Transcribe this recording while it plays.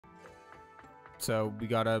So we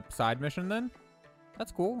got a side mission then?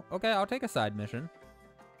 That's cool. Okay, I'll take a side mission.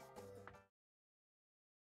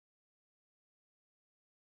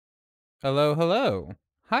 Hello, hello.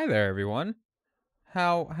 Hi there, everyone.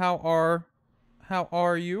 How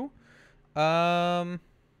are you? I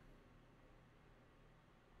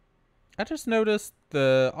just noticed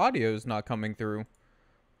the audio's not coming through.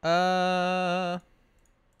 Audio.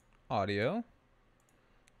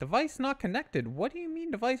 Device not connected. What do you mean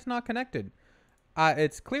device not connected?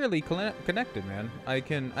 It's clearly connected, man. I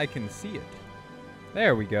can see it.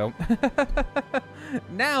 There we go.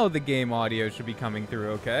 Now the game audio should be coming through,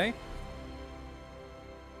 okay?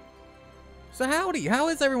 So howdy, how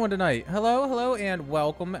is everyone tonight? Hello, and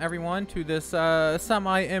welcome everyone to this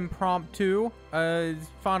semi-impromptu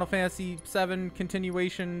Final Fantasy VII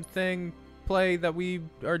continuation thing play that we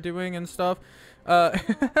are doing and stuff.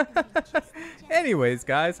 Anyways,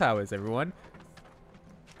 guys, how is everyone?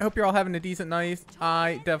 I hope you're all having a decent night.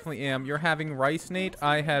 I definitely am. You're having rice, Nate.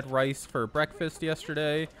 I had rice for breakfast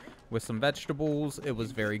yesterday with some vegetables. It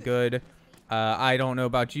was very good. I don't know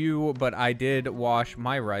about you, but I did wash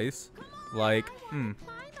my rice. Like,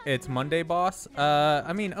 it's Monday, boss.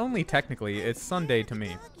 I mean, only technically. It's Sunday to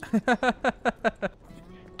me.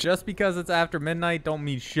 Just because it's after midnight don't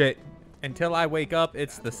mean shit. Until I wake up,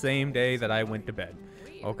 it's the same day that I went to bed.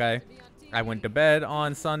 Okay? I went to bed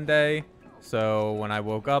on Sunday. So when I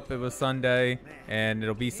woke up, it was Sunday, and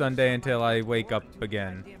it'll be Sunday until I wake up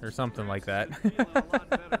again, or something like that.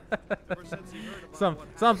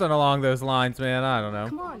 Something along those lines, man. I don't know.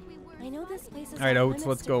 Come on. I know this place is all right, Oats,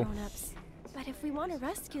 let's go. But if we want to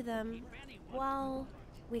rescue them, well,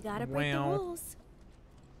 we gotta break the rules.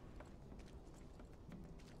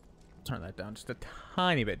 Turn that down just a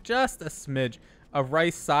tiny bit, just a smidge. A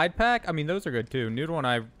rice side pack. I mean, those are good too. Noodle and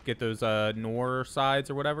I get those Nor sides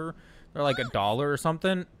or whatever. They're like $1 or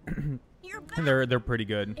something, and they're pretty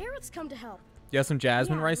good. Eric's come to help. You have some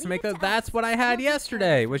jasmine rice to make that? That's what I had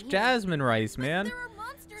yesterday, was jasmine rice, man.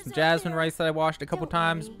 Some jasmine rice that I washed a couple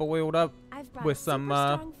times, boiled up with some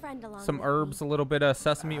herbs, a little bit of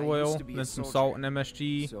sesame oil, and then some salt and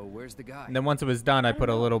MSG. And then once it was done, I put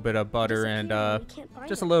a little bit of butter and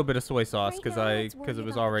just a little bit of soy sauce because it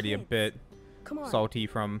was already a bit salty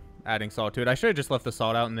from adding salt to it. I should have just left the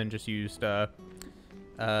salt out and then just used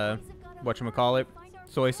whatchamacallit,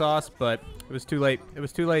 soy sauce, but it was too late. It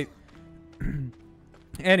was too late.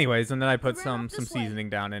 Anyways, and then I put some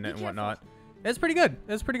seasoning down in it and whatnot. It's pretty good.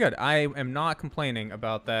 It's pretty good. I am not complaining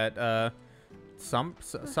about that.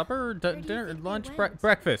 Supper, dinner, lunch,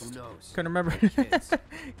 breakfast. Couldn't remember.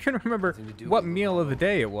 Couldn't remember what meal of the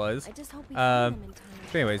day it was. But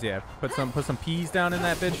anyways, yeah, put some peas down in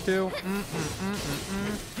that bitch too.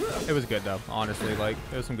 It was good though, honestly. Like,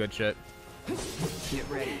 it was some good shit. Get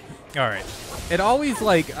ready. All right. It always,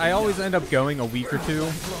 like, I always end up going a week or two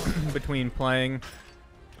between playing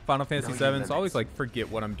Final Fantasy VII, so I always, like, forget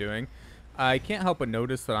what I'm doing. I can't help but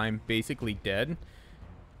notice that I'm basically dead.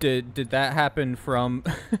 Did that happen from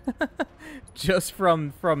just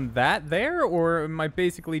from that there, or am I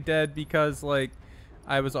basically dead because, like,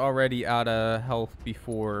 I was already out of health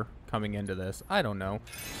before coming into this? I don't know.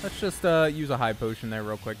 Let's just use a high potion there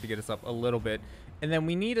real quick to get us up a little bit. And then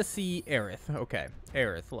we need to see Aerith. Okay,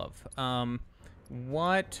 Aerith, love.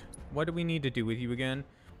 What do we need to do with you again?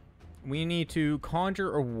 We need to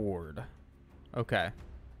conjure a ward. Okay.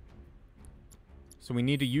 So we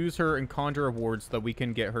need to use her and conjure a ward so that we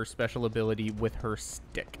can get her special ability with her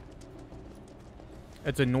stick.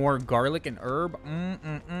 It's a Nor garlic and herb.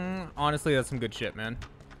 Honestly, that's some good shit, man.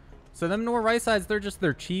 So them Nor rice sides,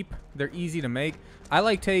 they're cheap. They're easy to make. I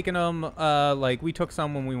like taking them, like we took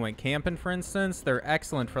some when we went camping, for instance. They're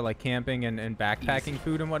excellent for like camping and backpacking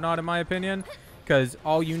food and whatnot, in my opinion. Because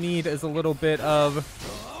all you need is a little bit of,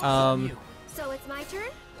 So it's my turn?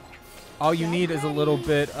 all you need is a little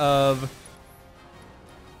bit of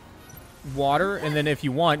water, and then if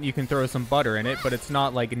you want, you can throw some butter in it, but it's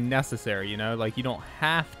not like necessary, you know? Like, you don't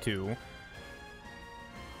have to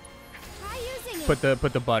put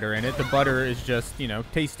the butter in it. The butter is just, you know,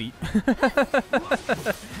 tasty.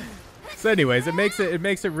 So anyways, it makes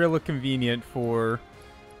it real convenient for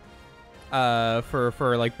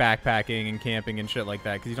like backpacking and camping and shit like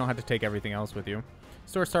that, because you don't have to take everything else with you.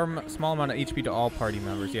 Store some small amount of HP to all party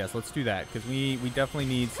members. Yes, let's do that, because we definitely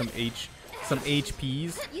need some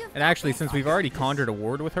HPs. And actually, since we've already conjured a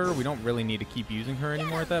ward with her, we don't really need to keep using her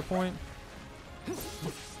anymore at that point.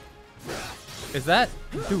 Is that...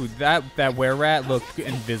 Dude, that were-rat looked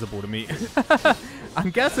invisible to me. I'm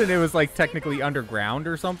guessing it was, like, technically underground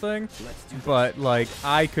or something. But, like,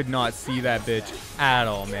 I could not see that bitch at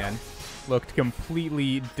all, man. Looked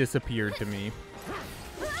completely disappeared to me.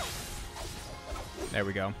 There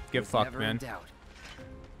we go. Get Was fucked, never in man. doubt.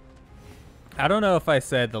 I don't know if I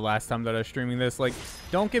said the last time that I was streaming this. Like,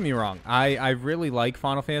 don't get me wrong. I really like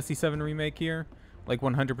Final Fantasy VII Remake here. Like,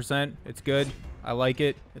 100%. It's good. I like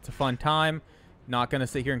it. It's a fun time. Not going to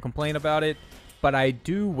sit here and complain about it. But I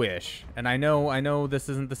do wish, and I know this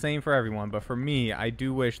isn't the same for everyone, but for me, I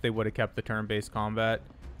do wish they would have kept the turn-based combat.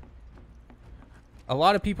 A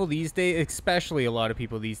lot of people these days, especially a lot of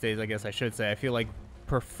people these days, I guess I should say, I feel like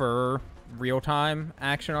prefer real-time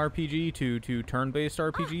action RPG to turn-based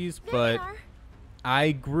RPGs, but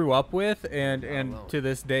I grew up with and to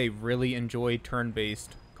this day really enjoy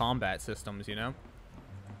turn-based combat systems, you know?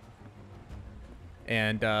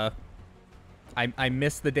 And I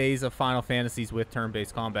miss the days of Final Fantasies with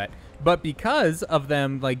turn-based combat. But because of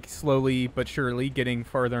them, like, slowly but surely getting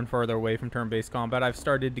further and further away from turn-based combat, I've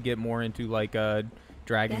started to get more into, like,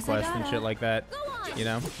 Dragon Quest and shit like that. You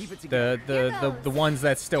know? The ones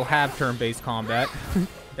that still have turn-based combat.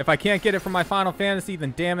 If I can't get it from my Final Fantasy,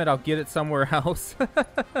 then damn it, I'll get it somewhere else.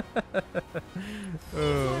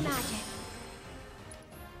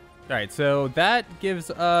 Alright, so that gives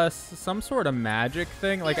us some sort of magic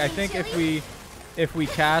thing. Like, I think if we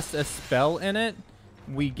cast a spell in it,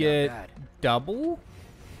 we get double?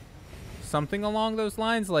 Something along those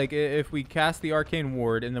lines. Like, if we cast the Arcane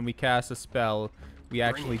Ward and then we cast a spell, we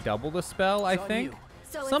actually double the spell, I think.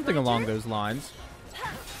 Something along those lines.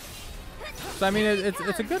 So, I mean,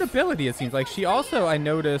 it's a good ability, it seems like. She also, I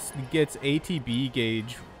noticed, gets ATB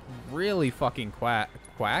gauge really fucking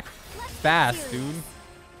fast, dude.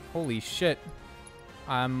 Holy shit.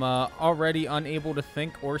 I'm already unable to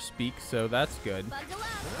think or speak, so that's good.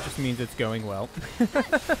 Just means it's going well.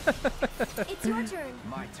 It's your turn.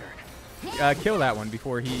 My turn. Kill that one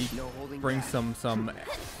before he brings some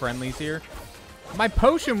friendlies here. My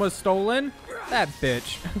potion was stolen. That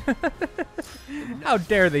bitch. How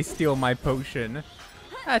dare they steal my potion?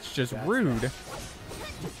 That's just rude.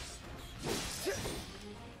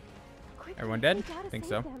 Everyone dead? I think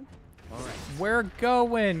so. We're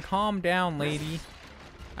going. Calm down, lady.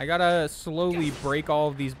 I gotta slowly break all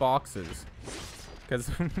of these boxes.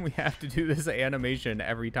 Because we have to do this animation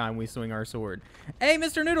every time we swing our sword. Hey,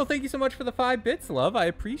 Mr. Noodle, thank you so much for the 5 bits, love. I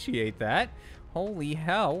appreciate that. Holy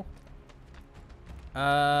hell.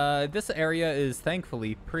 This area is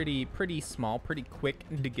thankfully pretty small, pretty quick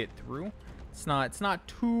to get through. It's not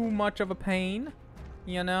too much of a pain,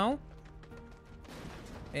 you know?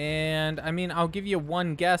 And I mean, I'll give you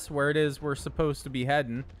one guess where it is we're supposed to be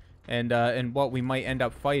heading, and what we might end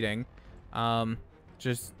up fighting.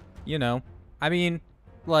 Just, you know, I mean,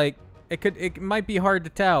 like, it might be hard to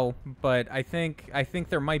tell, but I think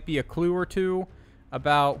there might be a clue or two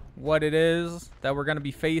about what it is that we're gonna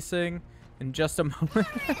be facing in just a moment.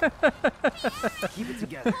 Keep it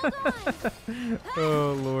together.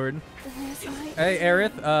 Oh Lord. Hey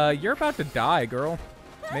Aerith, you're about to die, girl.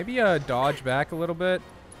 Maybe dodge back a little bit.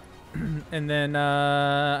 And then,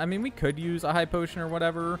 I mean, we could use a high potion or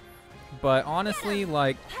whatever, but honestly,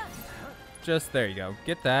 like, just, there you go.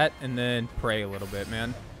 Get that, and then pray a little bit,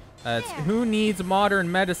 man. Who needs modern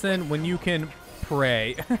medicine when you can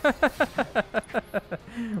pray?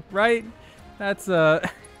 Right? That's a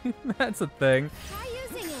thing. Try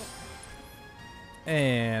using it.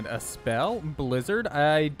 And a spell, Blizzard.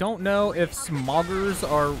 I don't know if smoggers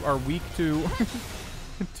are weak to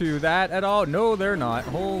to that at all. No, they're not.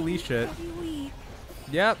 Holy shit.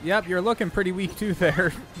 Yep, you're looking pretty weak too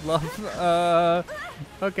there, love.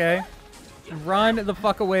 Okay. Run the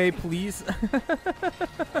fuck away, please.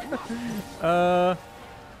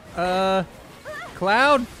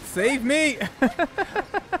 Cloud, save me.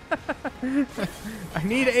 I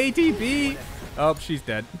need ATB. Oh, she's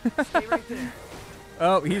dead. Stay right there.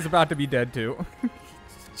 Oh, he's about to be dead too.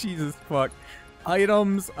 Jesus fuck.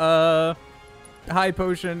 Items, high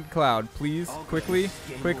potion, Cloud, please, quickly,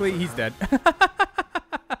 he's dead.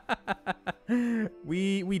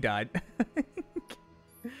 We died.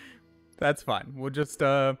 That's fine. We'll just,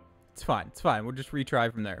 it's fine. We'll just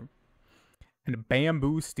retry from there. And a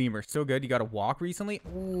bamboo steamer, still good. You got a walk recently?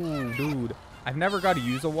 Ooh, dude. I've never got to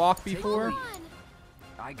use a walk before.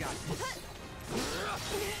 I got this.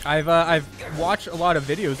 I've watched a lot of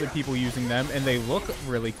videos of people using them, and they look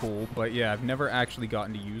really cool. But yeah, I've never actually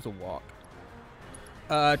gotten to use a walk.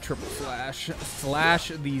 Triple slash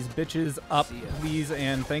these bitches up, please,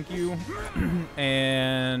 and thank you.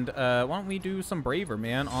 And why don't we do some braver,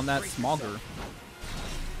 man, on that smogger?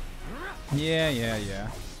 Yeah.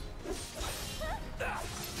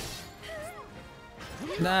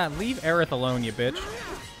 Nah, leave Aerith alone, you bitch.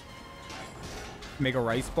 Make a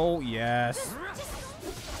rice bowl? Yes.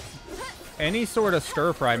 Any sort of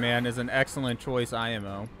stir fry, man, is an excellent choice,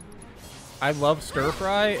 IMO. I love stir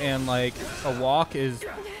fry, and like a wok is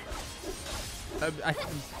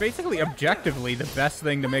basically objectively the best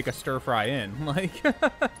thing to make a stir fry in. Like,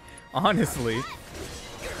 honestly,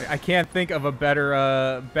 I can't think of a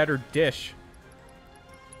better dish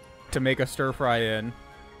to make a stir fry in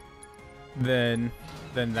than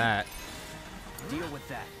that. Deal with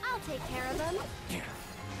that. I'll take care of them.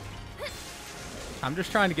 I'm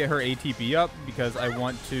just trying to get her ATB up because I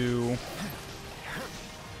want to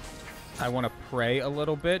pray a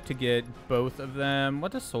little bit to get both of them.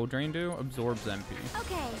 What does Soul Drain do? Absorbs MP.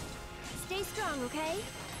 Okay. Stay strong, okay?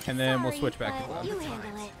 And then we'll Sorry, switch back to but Cloud. you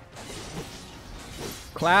handle it.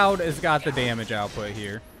 Cloud has got the damage output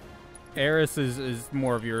here. Eris is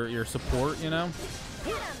more of your support, you know?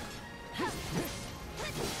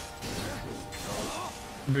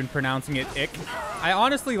 I've been pronouncing it ick. I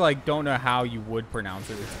honestly like don't know how you would pronounce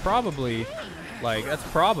it. It's probably like that's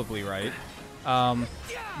probably right.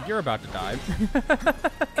 You're about to die.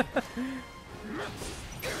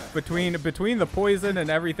 between the poison and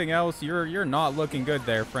everything else, you're not looking good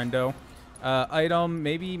there, friendo. Item,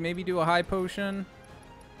 maybe do a high potion.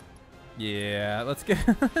 Yeah, let's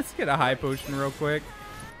get a high potion real quick.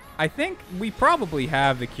 I think we probably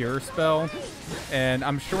have the cure spell, and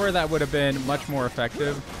I'm sure that would have been much more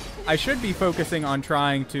effective. I should be focusing on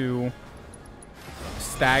trying to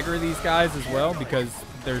stagger these guys as well, because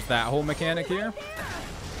there's that whole mechanic here.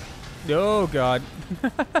 Oh god.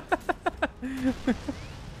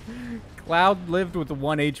 Cloud lived with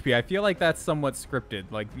 1 HP. I feel like that's somewhat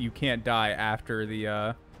scripted. Like, you can't die after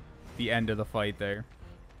the end of the fight there.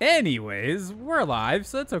 Anyways, we're alive,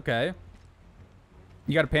 so that's okay.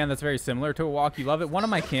 You got a pan that's very similar to a wok. You love it. One of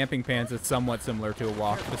my camping pans is somewhat similar to a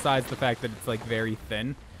wok, besides the fact that it's like very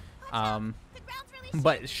thin.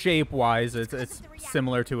 But shape-wise, it's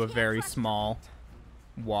similar to a very small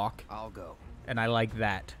wok. I'll go. And I like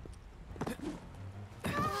that.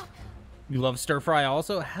 You love stir fry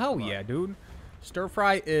also? Hell yeah, dude. Stir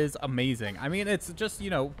fry is amazing. I mean, it's just, you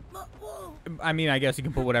know, I mean, I guess you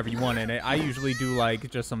can put whatever you want in it. I usually do like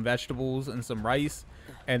just some vegetables and some rice,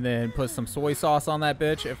 and then put some soy sauce on that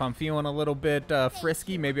bitch. If I'm feeling a little bit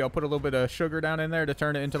frisky, maybe I'll put a little bit of sugar down in there to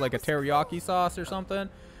turn it into like a teriyaki sauce or something.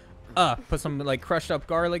 Put some like crushed up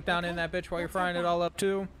garlic down in that bitch while you're frying it all up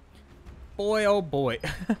too. Boy, oh boy.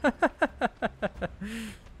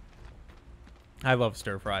 I love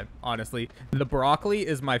stir fry, honestly. The broccoli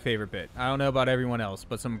is my favorite bit. I don't know about everyone else,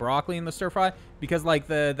 but some broccoli in the stir fry, because like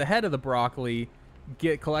the head of the broccoli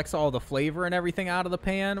collects all the flavor and everything out of the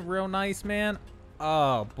pan real nice, man.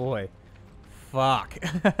 Oh boy. Fuck.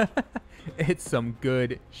 It's some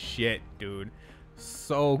good shit, dude.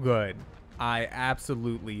 So good. I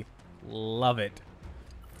absolutely love it.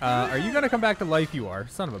 Are you gonna come back to life? You are,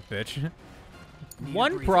 son of a bitch.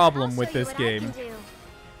 One problem with this game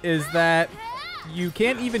is that you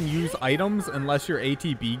can't even use items unless your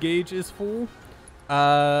ATB gauge is full.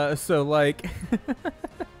 So like,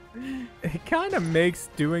 it kind of makes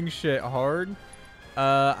doing shit hard.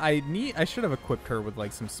 I should have equipped her with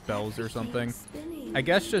like some spells or something. I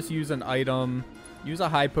guess just use an item. Use a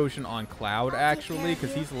high potion on Cloud, actually,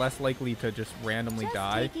 because he's less likely to just randomly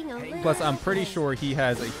die. Plus, I'm pretty sure he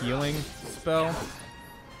has a healing spell.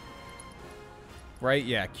 Right?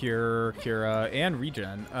 Yeah, Cure, Cura, and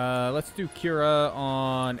Regen. Let's do Cura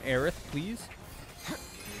on Aerith, please.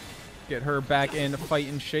 Get her back in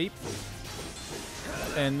fighting shape.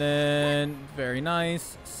 And then, very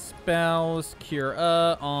nice. Spells,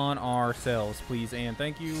 Cura on ourselves, please, and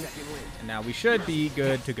thank you. And now we should be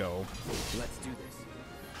good to go. Let's do this.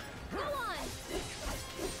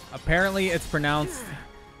 Apparently, it's pronounced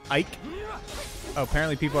Ike. Oh,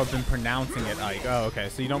 apparently people have been pronouncing it Ike. Oh, okay.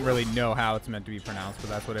 So you don't really know how it's meant to be pronounced, but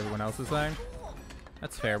that's what everyone else is saying.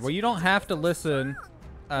 That's fair. Well, you don't have to listen.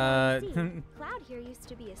 Cloud here used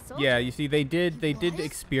to be a soldier. Yeah, you see, they did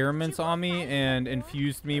experiments on me and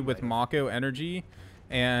infused me with Mako energy,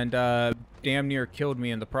 and damn near killed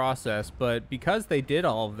me in the process. But because they did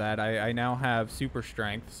all of that, I now have super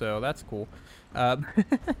strength, so that's cool.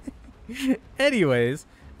 Anyways.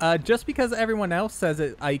 Just because everyone else says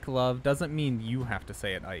it Ike Love doesn't mean you have to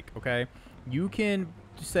say it Ike, okay? You can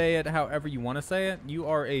say it however you want to say it. You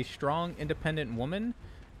are a strong, independent woman,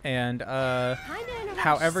 and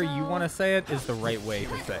however you want to say it is the right way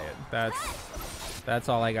to say it. That's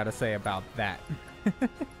all I got to say about that.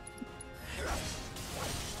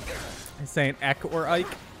 Saying Ek or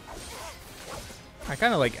Ike. I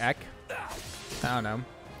kind of like Ek. I don't know.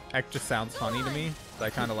 Ek just sounds funny to me, so I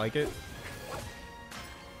kind of like it.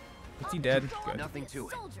 Is he dead? Good. Nothing to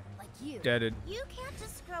it. Deaded. You can't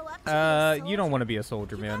just grow up to be a You don't soldier. want to be a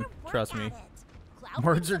soldier, man. You gotta work Trust at me. it. Cloud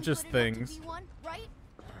Words was are just good enough to things. be one, right?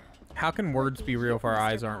 How can words be real if our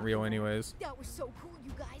eyes aren't real anyways? That was so cool,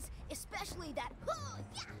 you guys. Especially that.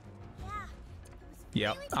 Yeah.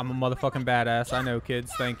 Yep, I'm a motherfucking badass. I know,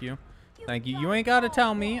 kids. Thank you. Thank you. You ain't gotta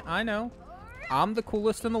tell me. I know. I'm the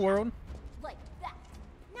coolest in the world. Like that.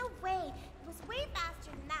 No way. It was way faster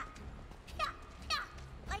than that.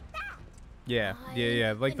 Yeah, yeah, like that.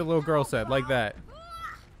 Yeah. Like the little girl said, like that.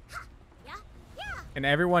 Yeah, yeah. And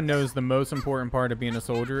everyone knows the most important part of being a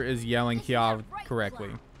soldier is yelling "Hya" correctly.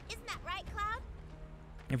 Isn't that right, Cloud?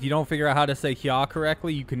 If you don't figure out how to say "Hya"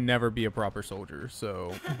 correctly, you can never be a proper soldier.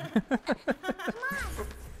 So.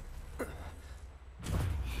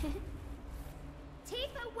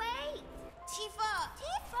 Tifa, wait! Tifa!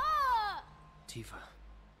 Tifa.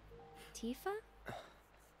 Tifa?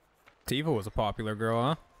 Tifa was a popular girl,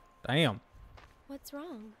 huh? Damn. What's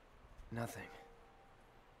wrong? Nothing.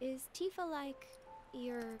 Is Tifa like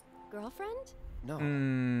your girlfriend? No,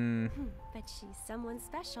 But she's someone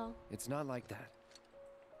special. it's not like that.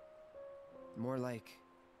 More like...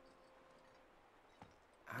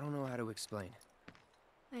 I don't know how to explain.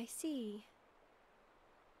 I see.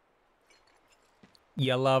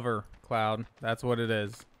 You love her, Cloud. That's what it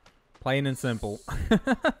is. Plain and simple.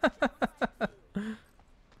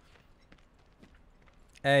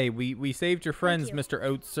 Hey, we saved your friends, you. Mr.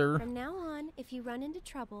 Oates, sir. From now on, if you run into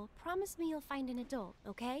trouble, promise me you'll find an adult,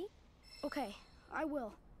 okay? Okay, I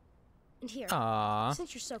will. And here, Aww.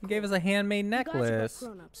 since you're so cool, Gave us a handmade you guys are both necklace.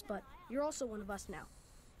 grown-ups, but you're also one of us now.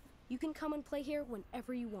 You can come and play here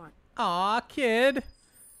whenever you want. Aw, kid.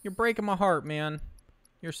 You're breaking my heart, man.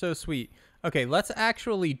 You're so sweet. Okay, let's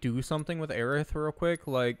actually do something with Aerith real quick.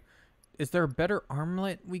 Like, is there a better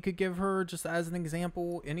armlet we could give her, just as an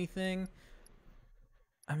example? Anything?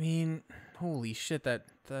 I mean, holy shit, that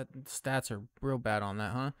stats are real bad on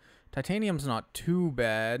that, huh? Titanium's not too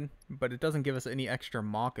bad, but it doesn't give us any extra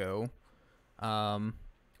Mako.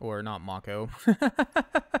 Or not Mako.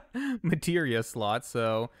 Materia slots,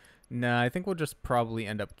 so... Nah, I think we'll just probably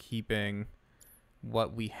end up keeping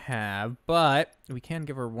what we have, but we can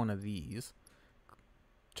give her one of these.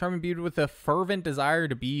 Charming Beauty with a fervent desire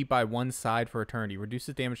to be by one side for eternity.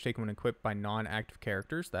 Reduces damage taken when equipped by non-active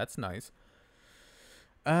characters. That's nice.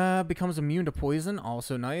 Becomes immune to poison.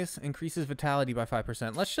 Also nice. Increases vitality by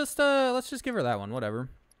 5%. Let's just give her that one. Whatever.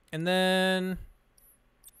 And then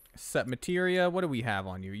set materia. What do we have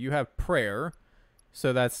on you? You have prayer.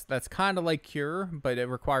 So that's kind of like cure, but it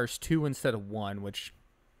requires 2 instead of 1, which,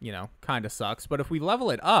 you know, kind of sucks. But if we level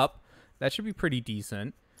it up, that should be pretty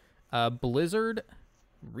decent. Blizzard,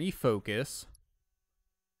 refocus.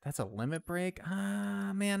 That's a limit break.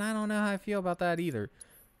 Man, I don't know how I feel about that either.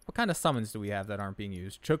 What kind of summons do we have that aren't being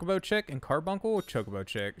used? Chocobo Chick and Carbuncle? Chocobo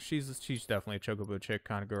Chick. She's definitely a Chocobo Chick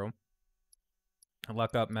kind of girl.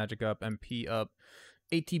 Luck up, magic up, MP up.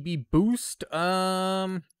 ATB boost.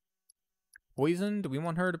 Poison? Do we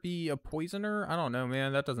want her to be a poisoner? I don't know,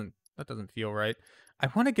 man. That doesn't feel right. I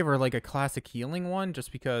want to give her like a classic healing one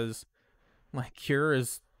just because like cure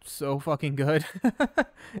is so fucking good.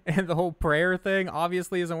 And the whole prayer thing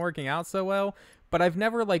obviously isn't working out so well, but I've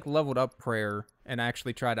never like leveled up prayer and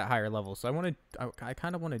actually tried at higher levels. So I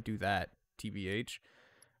kind of want to do that, TBH.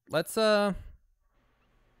 Let's I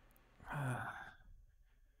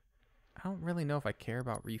don't really know if I care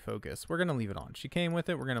about refocus. We're going to leave it on. She came with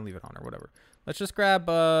it. We're going to leave it on or whatever. Let's just grab,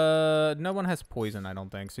 no one has poison, I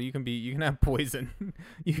don't think. So you can have poison.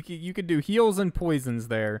 you could do heals and poisons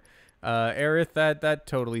there. Aerith, that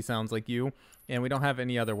totally sounds like you. And we don't have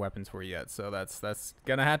any other weapons for you yet. So that's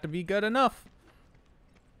going to have to be good enough.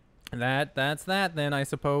 That's that then, I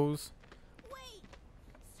suppose. Wait!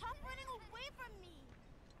 Stop running away from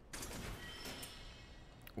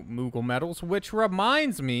me! Moogle medals, which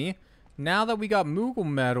reminds me, now that we got Moogle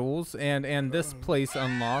medals and this place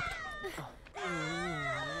unlocked.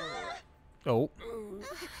 Oh.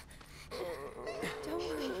 Don't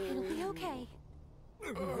worry, it'll be okay.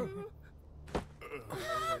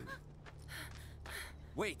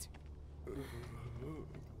 Wait!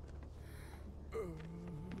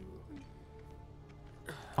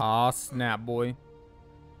 Aw, snap, boy.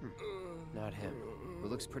 Not him. It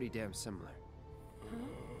looks pretty damn similar.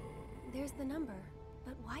 There's the number,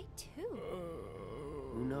 but why 2?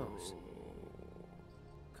 Who knows?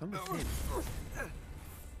 Come with him.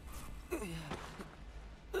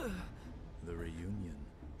 The reunion.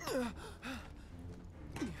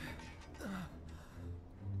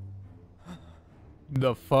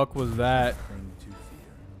 The fuck was that? Thing to fear.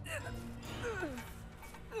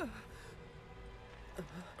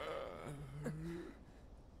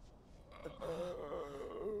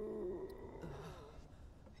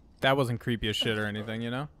 That wasn't creepy as shit or anything,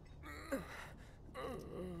 you know?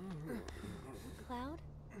 Cloud?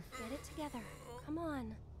 Get it together. Come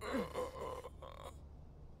on.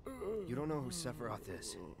 You don't know who Sephiroth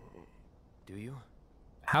is, do you?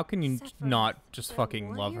 How can you Sephiroth, not just the fucking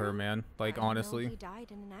war love her, hero? man? Like, I know honestly. he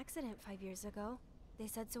died in an accident 5 years ago. They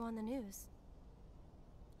said so on the news.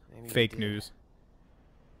 Maybe he Fake did, news.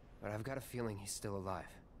 But I've got a feeling he's still alive.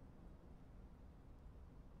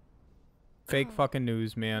 Fake Oh, fucking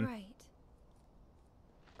news, man. Right.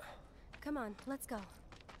 Come on, let's go.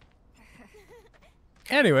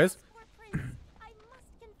 Anyways. Poor prince. I must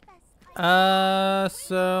confess.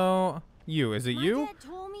 So... You, is it My you? dad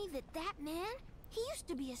told me that man, he used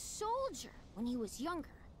to be a soldier when he was younger.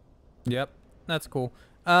 Yep, that's cool.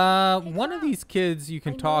 One of these kids you I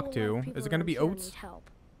can know a talk lot to. of people Is it gonna around be here Oats? need help.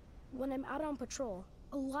 When I'm out on patrol,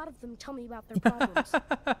 a lot of them tell me about their problems.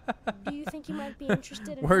 Do you think you might be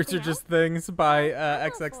interested in Words are helping just things by I'll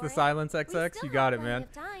go XX for the it. Silence We XX. still You got have it, plenty man.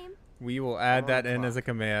 of time. We will add On that the in as a clock.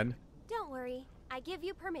 command. Don't worry. I give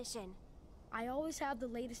you permission. I always have the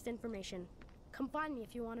latest information. Come find me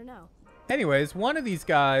if you want to know. Anyways, one of these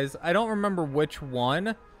guys, I don't remember which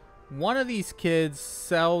one. One of these kids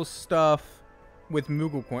sells stuff with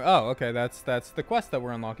Moogle coin. Oh, okay, that's the quest that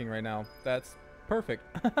we're unlocking right now. That's perfect.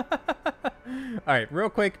 All right, real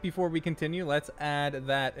quick before we continue, let's add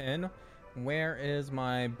that in. Where is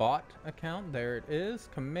my bot account? There it is.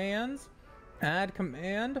 Commands. Add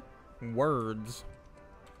command. Words.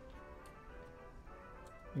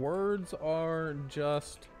 Words are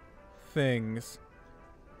just things.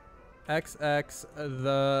 XX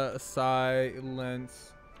the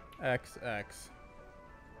silence XX.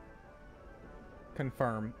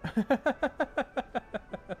 Confirm.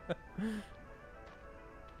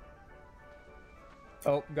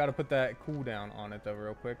 Oh, gotta put that cooldown on it though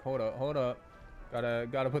real quick. Hold up.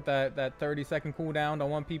 Gotta put that 30-second cooldown. Don't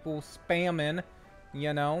want people spamming,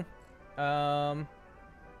 you know.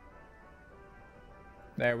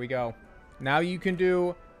 There we go. Now you can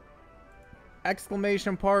do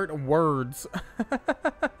exclamation part words.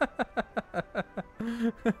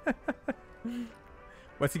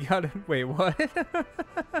 What's he got? Wait, what?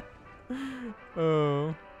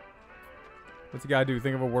 Oh. What's he gotta do?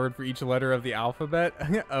 Think of a word for each letter of the alphabet?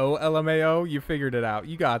 Oh, LMAO, you figured it out.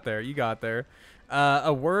 You got there. You got there.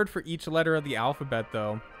 A word for each letter of the alphabet,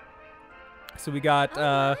 though. So we got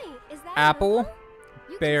Alright, is that apple, Moogle?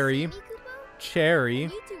 You can berry, see me, Kupo? cherry,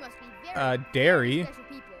 You two must be very, dairy, very special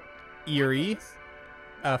people. eerie, That is,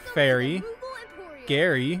 welcome to the fairy, Moogle Emporium.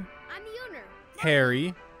 Gary, I'm the owner.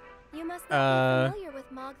 Harry, You must not be familiar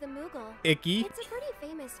with Mog the Moogle. icky, It's a pretty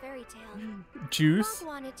famous fairy tale. juice, Mog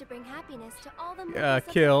wanted to bring happiness to all the Moogles of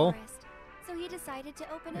the kill, forest, so he decided to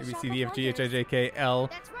open a A, B, shop C, D, of F, G, H, I, wonders. J, K, L,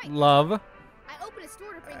 That's right. love, I opened a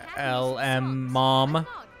store to bring happiness L, to M, songs, mom, like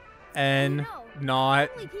Mog. N, No, not,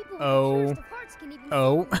 only people with O, the purest of hearts can even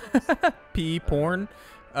O, see Moogles. P, porn,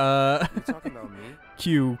 You talking about me?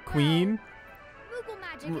 Q, queen, Moogle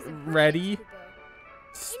magic isn't perfect, ready, Kupo.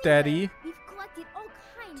 steady, Anyway, we've collected all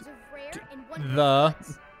kinds of rare and wonderful the,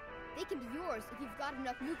 goods. They can be yours if you've got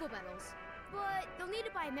enough Moogle medals. But you'll need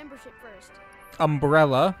to buy a membership first.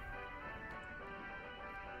 umbrella,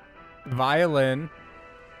 violin,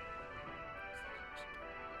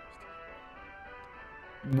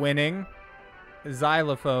 winning,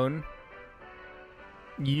 xylophone,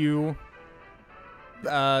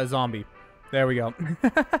 zombie. There we go.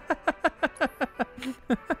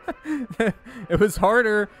 It was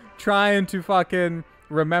harder trying to fucking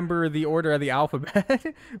remember the order of the alphabet,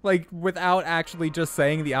 like without actually just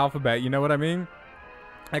saying the alphabet, you know what I mean?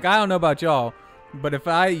 Like, I don't know about y'all, but if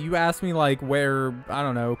you ask me like where, I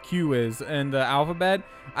don't know, Q is in the alphabet,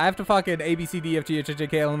 I have to fucking A, B, C, D, F, G, H, I, J,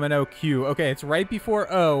 K, L, M, N, O, Q. Okay, it's right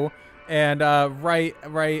before O and right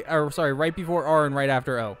before R and right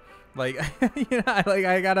after O. Like, you know,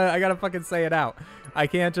 I gotta fucking say it out. I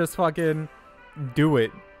can't just fucking do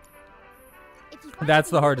it. If you find That's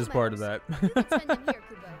some the hardest Moogle part of medals, that. you can send them here,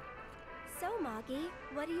 Kupo. So, Moggy,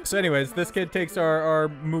 what do you So do with anyways, the this medals kid that takes you win? our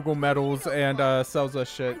Moogle medals and sells us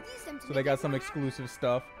I shit. use them to So they make got some everyone happy. exclusive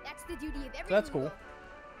stuff. That's the duty of every So that's cool.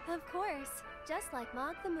 Moogle. Of course, just like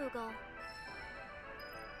Mog the Moogle.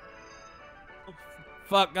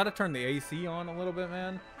 Fuck, gotta turn the AC on a little bit,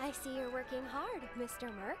 man. I see you're working hard, Mr.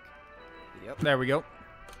 Merc. Yep. There we go. So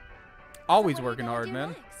Always what are you working gonna hard, do man.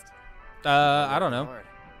 next? I don't know. Hard.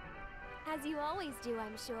 As you always do,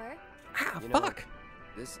 I'm sure. Ah, You know, fuck.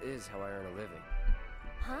 This is how I earn a living.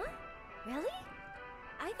 Huh? Really?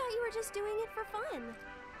 I thought you were just doing it for fun.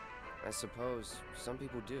 I suppose some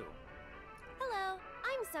people do. Hello,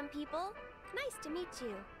 I'm some people. Nice to meet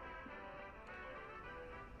you.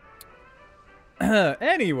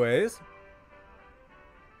 Anyways.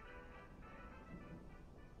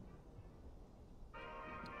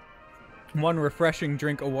 One refreshing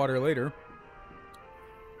drink of water later.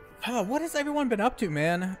 Oh, what has everyone been up to,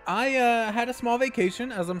 man? I had a small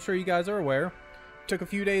vacation, as I'm sure you guys are aware. Took a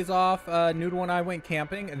few days off. Noodle and I went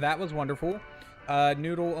camping, and that was wonderful.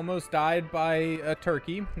 Noodle almost died by a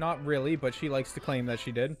turkey. Not really, but she likes to claim that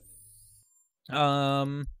she did.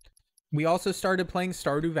 We also started playing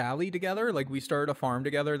Stardew Valley together. Like, we started a farm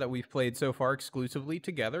together that we've played so far exclusively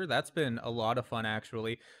together. That's been a lot of fun,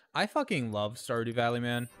 actually. I fucking love Stardew Valley,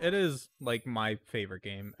 man. It is, like, my favorite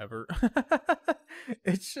game ever.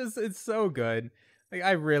 It's so good. Like,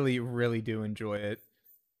 I really, really do enjoy it.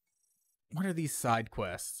 What are these side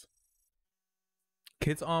quests?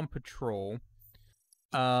 Kids on Patrol.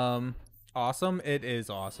 Awesome. It is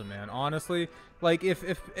awesome, man. Honestly, like,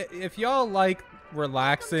 if y'all like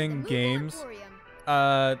relaxing games,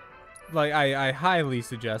 like, I highly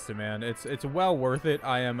suggest it, man. It's well worth it.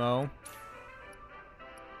 IMO.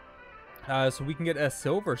 So we can get a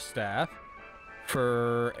silver staff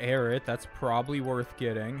for Aerith. That's probably worth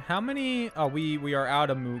getting. How many? Oh, we are out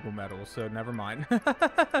of Moogle medals, so never mind.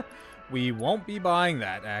 We won't be buying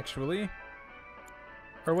that, actually.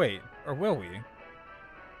 Or wait, or will we?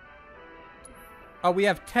 Oh, we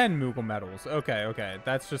have 10 Moogle medals. Okay, okay.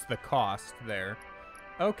 That's just the cost there.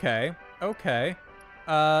 Okay, okay.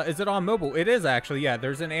 Is it on mobile? It is, actually. Yeah,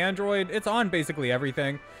 there's an Android. It's on basically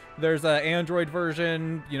everything. There's an Android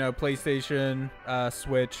version, you know, PlayStation,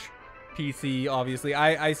 Switch, PC, obviously.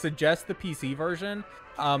 I suggest the PC version.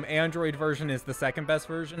 Android version is the second best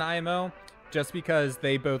version, IMO, just because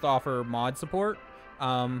they both offer mod support,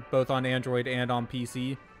 both on Android and on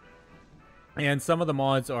PC. And some of the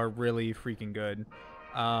mods are really freaking good.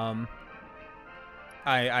 I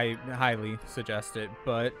highly suggest it.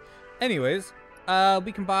 But anyways,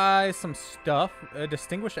 we can buy some stuff. A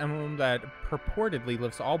distinguished emblem that purportedly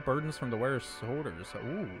lifts all burdens from the wearer's shoulders.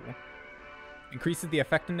 Ooh. Increases the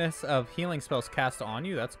effectiveness of healing spells cast on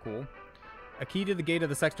you. That's cool. A key to the gate of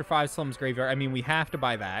the Sector 5 Slums Graveyard. I mean, we have to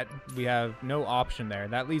buy that. We have no option there.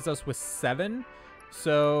 That leaves us with 7.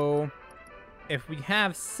 So if we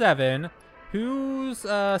have 7... whose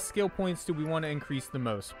skill points do we want to increase the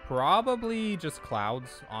most? Probably just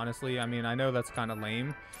Cloud's, honestly. I mean, I know that's kind of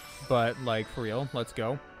lame, but, like, for real, let's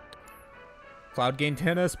go. Cloud gained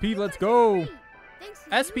 10 SP, let's go!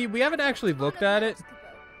 SP, we haven't actually looked at it.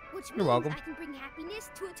 You're welcome. I can bring happiness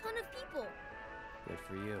to a ton of people. Good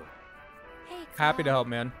for you. Hey, Cloud, Happy to help,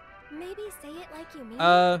 man. Maybe say it like you mean it.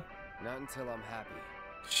 Not until I'm happy.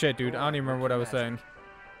 Shit, dude, I don't even remember what I was saying.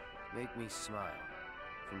 Make me smile.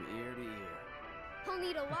 From ear to ear. I'll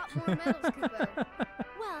need a lot more medals, Kupo.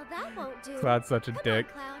 Well, that won't do. Cloud's such a Come dick.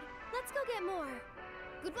 on, Cloud. Let's go get more.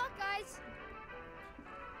 Good luck, guys.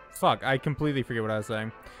 Fuck, I completely forget what I was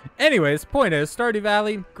saying. Anyways, point is, Stardew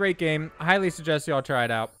Valley, great game. I highly suggest y'all try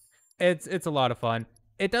it out. It's a lot of fun.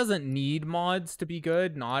 It doesn't need mods to be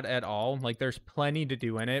good, not at all. Like, there's plenty to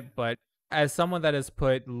do in it, but as someone that has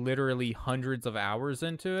put literally hundreds of hours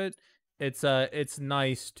into it, it's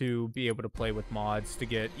nice to be able to play with mods to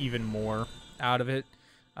get even more out of it.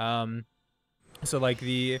 So like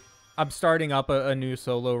I'm starting up a new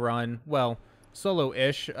solo run. Well,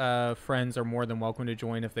 solo-ish. Friends are more than welcome to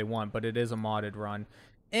join if they want, but it is a modded run.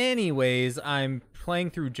 Anyways, I'm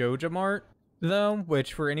playing through JojaMart though,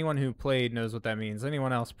 which for anyone who played knows what that means.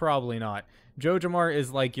 Anyone else, probably not. JojaMart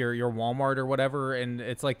is like your Walmart or whatever, and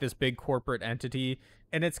it's like this big corporate entity.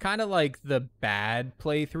 And it's kind of like the bad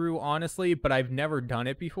playthrough, honestly, but I've never done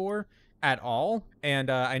it before at all.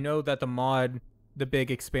 And I know that the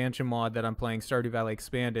big expansion mod that I'm playing, Stardew Valley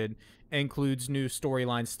Expanded, includes new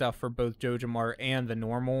storyline stuff for both JojaMart and the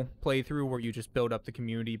normal playthrough, where you just build up the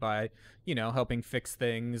community by, you know, helping fix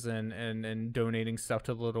things and donating stuff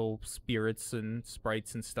to the little spirits and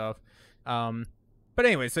sprites and stuff. But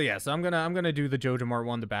anyway, so yeah, so I'm gonna do the JojaMart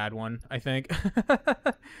one, the bad one, I think.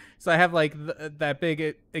 So I have like that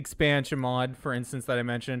big expansion mod, for instance, that I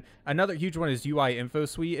mentioned. Another huge one is UI Info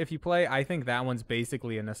Suite. If you play, I think that one's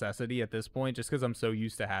basically a necessity at this point, just because I'm so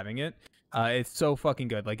used to having it. It's so fucking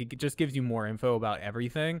good. Like, it just gives you more info about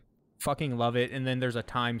everything. Fucking love it. And then there's a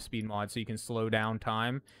time speed mod, so you can slow down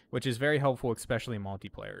time, which is very helpful, especially in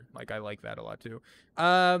multiplayer. Like, I like that a lot too.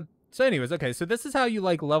 So anyways, okay, so this is how you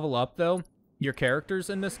like level up though your characters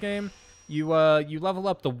in this game. You level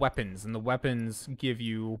up the weapons, and the weapons give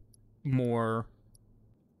you more,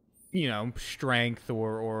 you know, strength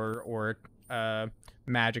or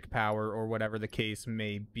magic power or whatever the case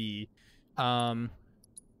may be. And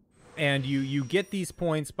you get these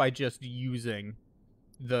points by just using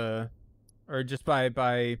just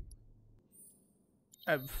by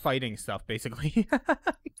fighting stuff, basically.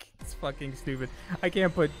 It's fucking stupid. I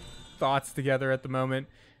can't put thoughts together at the moment.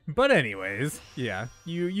 But anyways, yeah,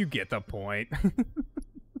 you get the point.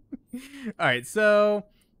 All right, so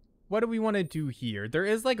what do we want to do here? There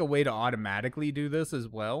is like a way to automatically do this as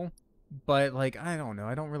well, but like I don't know,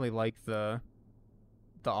 I don't really like the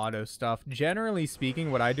auto stuff. Generally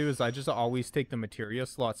speaking, what I do is I just always take the materia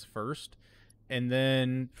slots first, and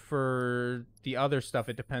then for the other stuff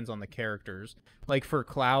it depends on the characters. Like for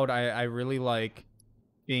Cloud, I really like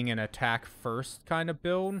being an attack first kind of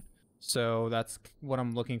build. So that's what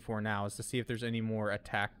I'm looking for now, is to see if there's any more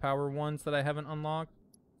attack power ones that I haven't unlocked.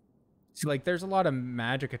 See, like, there's a lot of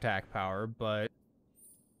magic attack power, but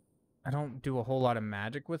I don't do a whole lot of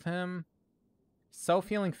magic with him.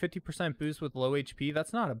 Self-healing 50% boost with low HP,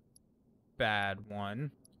 that's not a bad one.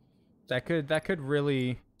 That could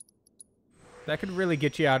really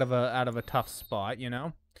get you out of a tough spot, you know?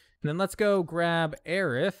 And then let's go grab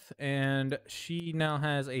Aerith, and she now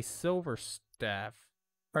has a silver staff.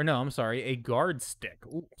 Or no, I'm sorry, a guard stick.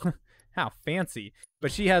 Ooh, how fancy.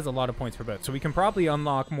 But she has a lot of points for both, so we can probably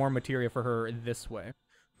unlock more materia for her this way.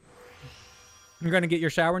 You're going to get your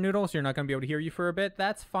shower noodle, so you're not going to be able to hear you for a bit.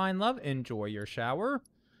 That's fine, love. Enjoy your shower.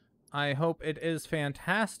 I hope it is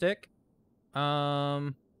fantastic.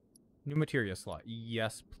 New materia slot.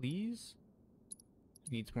 Yes, please.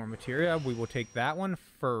 Needs more materia. We will take that one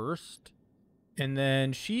first. And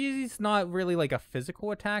then she's not really like a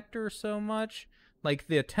physical attacker so much. Like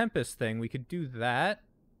the Tempest thing, we could do that.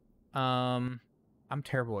 I'm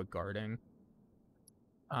terrible at guarding.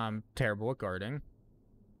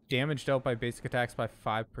 Damage dealt by basic attacks by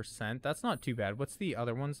 5%. That's not too bad. What's the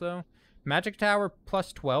other ones, though? Magic Tower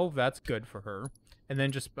plus 12. That's good for her. And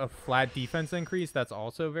then just a flat defense increase. That's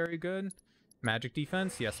also very good. Magic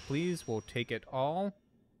defense. Yes, please. We'll take it all.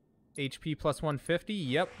 HP plus 150.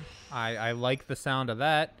 Yep. I like the sound of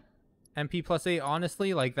that. MP plus 8.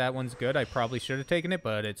 Honestly, like, that one's good. I probably should have taken it,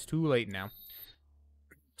 but it's too late now.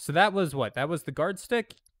 So that was what? That was the guard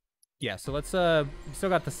stick? Yeah, so let's, we still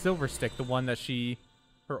got the silver stick, the one that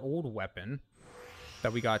her old weapon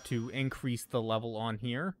that we got to increase the level on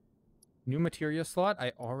here. New materia slot.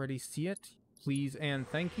 I already see it. Please and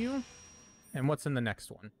thank you. And what's in the next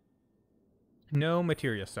one? No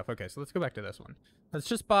materia stuff. Okay, so let's go back to this one. Let's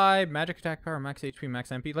just buy magic attack power, max HP, max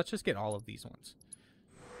MP. Let's just get all of these ones.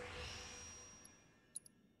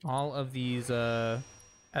 All of these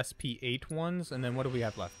SP8 ones, and then what do we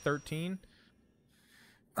have left? 13.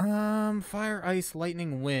 Fire, ice,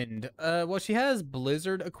 lightning, wind. Well, she has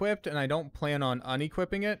blizzard equipped, and I don't plan on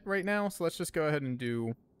unequipping it right now, so let's just go ahead and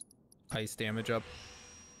do ice damage up.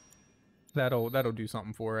 That'll do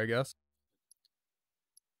something for her, I guess.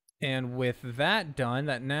 And with that done,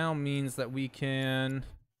 that now means that we can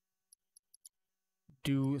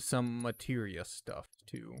do some materia stuff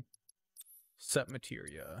too. Set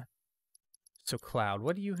materia. So Cloud,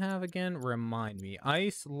 what do you have again? Remind me.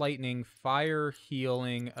 Ice, lightning, fire,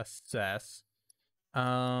 healing, assess.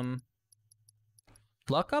 Luck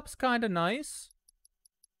up's kind of nice.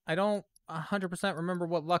 I don't 100% remember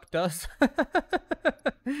what luck does.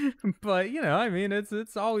 But, you know, I mean,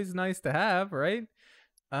 it's always nice to have, right?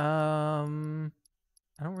 I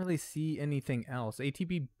don't really see anything else.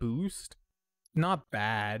 ATB boost? Not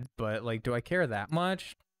bad, but, like, do I care that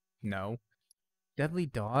much? No. Deadly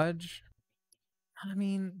dodge? I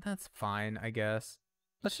mean, that's fine, I guess.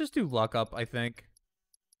 Let's just do luck up, I think.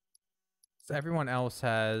 So everyone else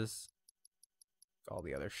has all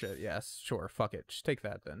the other shit. Yes, sure, fuck it. Just take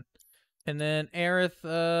that then. And then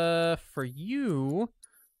Aerith, for you,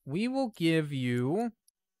 we will give you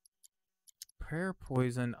prayer,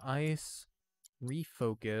 poison, ice,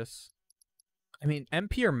 refocus. I mean,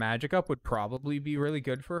 MP or magic up would probably be really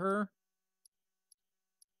good for her.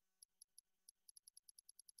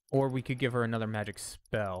 Or we could give her another magic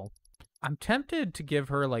spell. I'm tempted to give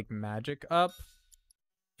her, like, magic up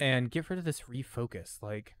and give her this refocus.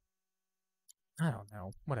 Like, I don't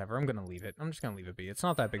know. Whatever, I'm gonna leave it. I'm just gonna leave it be. It's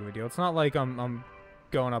not that big of a deal. It's not like I'm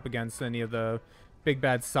going up against any of the big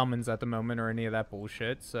bad summons at the moment or any of that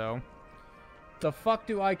bullshit, so the fuck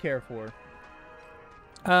do I care for?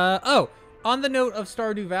 Oh, on the note of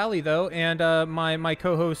Stardew Valley, though, and my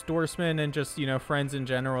co-host Dorsman and just, you know, friends in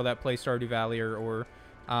general that play Stardew Valley or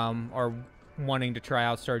are wanting to try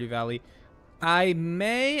out Stardew Valley, I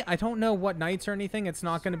don't know what nights or anything. It's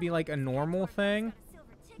not going to be like a normal thing,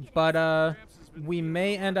 but we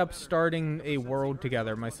may end up starting a world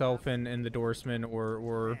together, myself and the Dorsman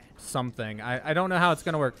or something. I don't know how it's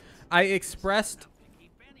going to work. I expressed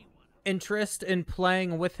interest in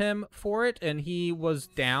playing with him for it, and he was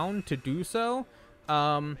down to do so.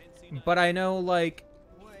 But I know, like,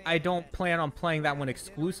 I don't plan on playing that one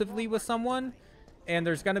exclusively with someone. And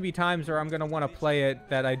there's going to be times where I'm going to want to play it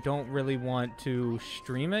that I don't really want to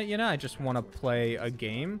stream it, you know? I just want to play a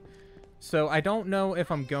game. So I don't know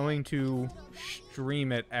if I'm going to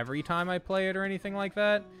stream it every time I play it or anything like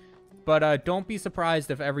that. But don't be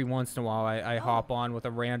surprised if every once in a while I hop on with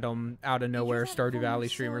a random out of nowhere Stardew Valley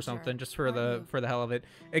stream or something, just for the hell of it.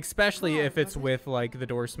 Especially if it's with like the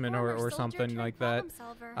Dorsman or something like that.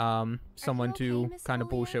 Someone to kind of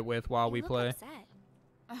bullshit with while we play.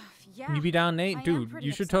 Yeah, You be down, Nate? Dude,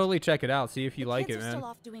 you should totally check it out. See if you like it, man.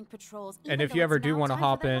 And if you ever do want to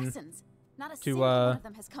hop in to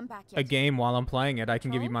a game while I'm playing it, I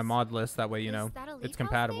can give you my mod list. That way, you know, it's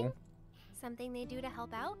compatible. Something they do to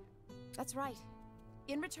help out? That's right.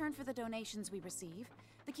 In return for the donations we receive,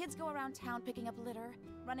 the kids go around town picking up litter,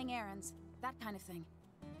 running errands, that kind of thing.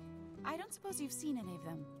 I don't suppose you've seen any of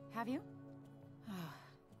them, have you?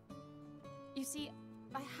 You see,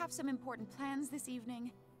 I have some important plans this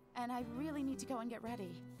evening, and I really need to go and get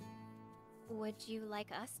ready. Would you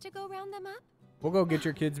like us to go round them up? We'll go get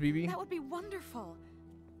your kids, BB. That would be wonderful.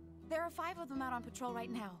 There are 5 of them out on patrol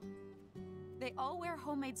right now. They all wear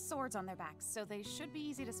homemade swords on their backs, so they should be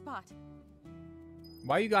easy to spot.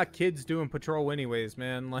 Why you got kids doing patrol anyways,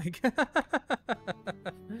 man? Like...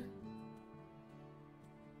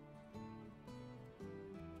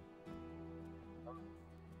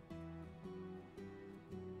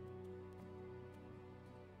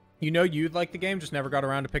 You know you'd like the game, just never got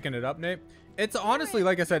around to picking it up, Nate. It's honestly,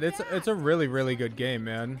 like I said, it's a really, really good game,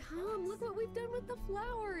 man. Come, look what we've done with the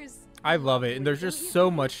flowers. I love it, and there's just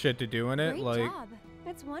so much shit to do in it. Great like, job.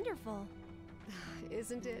 That's wonderful.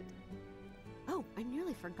 Isn't it? Oh, I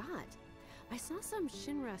nearly forgot. I saw some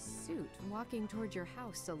Shinra suit walking toward your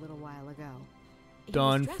house a little while ago. He was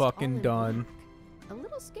done dressed all fucking in done. black. A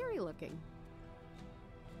little scary looking.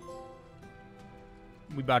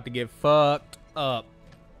 We about to get fucked up.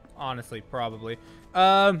 Honestly, probably.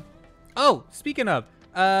 Oh, speaking of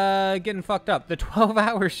getting fucked up, the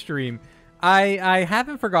 12-hour stream. I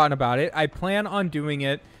haven't forgotten about it. I plan on doing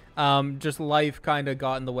it. Just life kind of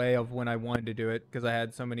got in the way of when I wanted to do it because I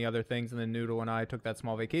had so many other things, and then Noodle and I took that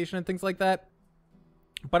small vacation and things like that.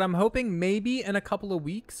 But I'm hoping maybe in a couple of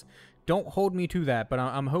weeks. Don't hold me to that, but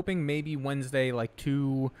I'm hoping maybe Wednesday, like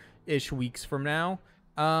 2-ish weeks from now,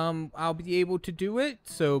 I'll be able to do it.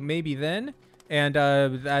 So maybe then. And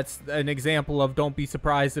that's an example of don't be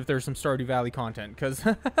surprised if there's some Stardew Valley content. Because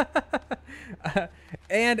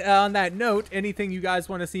and on that note, anything you guys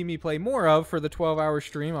want to see me play more of for the 12-hour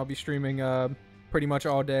stream, I'll be streaming pretty much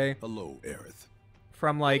all day. Hello, Aerith.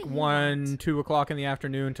 From like 1, 2 o'clock in the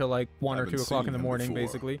afternoon to like 1 or 2 o'clock in the morning,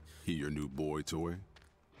 basically. He your new boy toy?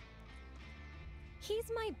 He's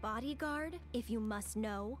my bodyguard, if you must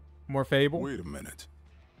know. More Fable? Wait a minute.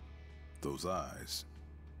 Those eyes.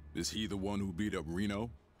 Is he the one who beat up Reno?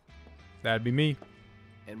 That'd be me.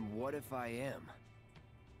 And what if I am?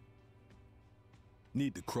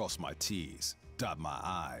 Need to cross my T's, dot my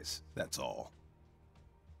I's, that's all.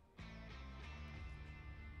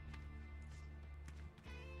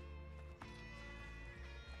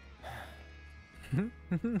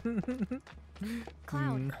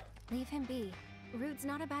 Cloud, leave him be. Rude's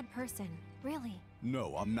not a bad person, really.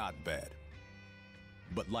 No, I'm not bad.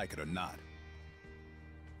 But like it or not,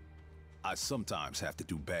 I sometimes have to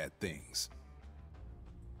do bad things.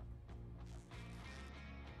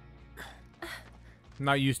 I'm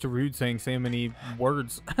not used to Rude saying so many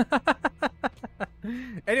words.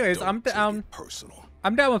 Anyways, Don't take I'm it personal.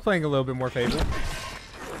 down with playing a little bit more Fable.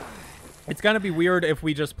 It's gonna be weird if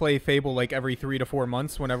we just play Fable like every 3 to 4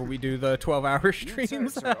 months whenever we do the 12-hour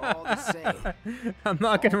streams. Are all the same. I'm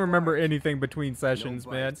not gonna remember anything between sessions,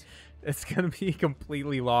 man. It's gonna be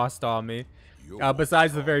completely lost on me.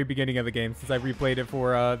 Besides the very beginning of the game, since I replayed it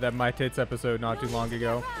for that My Tits episode not too long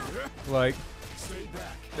ago. Like,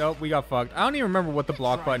 nope, we got fucked. I don't even remember what the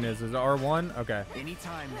block button is. Is it R1? Okay.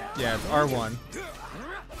 Anytime now. Yeah, it's R1.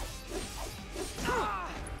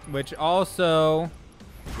 Which also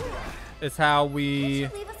is how we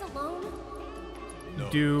Leave us alone.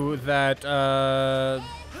 do that,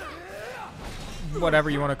 whatever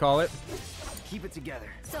you want to call it. Keep it together.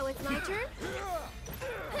 So it's my turn?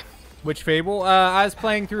 Which Fable? I was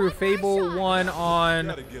playing through Fable 1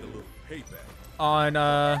 on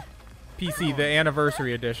PC, the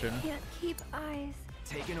Anniversary Edition. Can't keep eyes.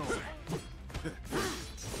 Taking over.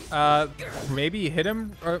 Maybe hit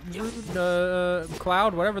him,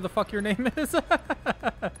 Cloud, whatever the fuck your name is.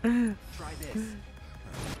 Try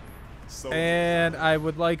this. And I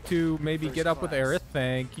would like to maybe get up with Aerith.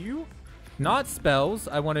 Thank you. Not spells.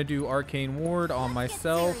 I want to do Arcane Ward on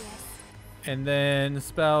myself. And then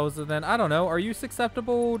spells, and then, I don't know, are you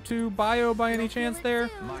susceptible to bio by any chance there?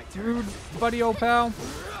 Rude, buddy old pal?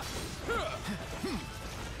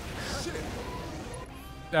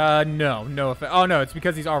 No effect. Oh, no, it's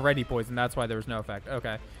because he's already poisoned. That's why there was no effect.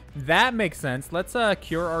 Okay. That makes sense. Let's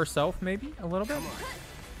cure ourselves maybe a little bit.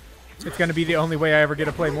 It's gonna be the only way I ever get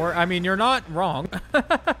to play more. I mean, you're not wrong.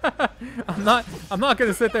 I'm not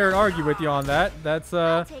gonna sit there and argue with you on that. That's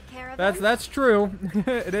true.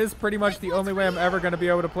 It is pretty much the only way I'm ever gonna be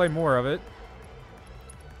able to play more of it.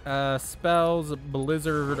 Spells,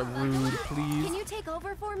 Blizzard, Rude, please. Can you take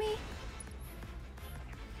over for me?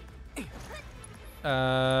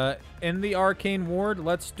 In the Arcane Ward,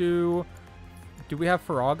 let's do we have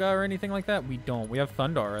Faraga or anything like that? We don't. We have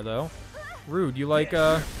Thundara though. Rude, you like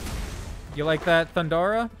that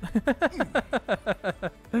Thundara?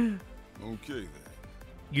 Okay then.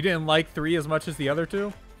 You didn't like 3 as much as the other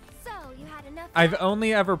 2? So, you had enough. I've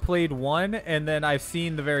only ever played 1, and then I've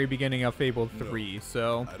seen the very beginning of Fable 3,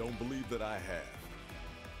 so... I don't believe that I have.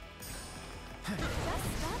 Just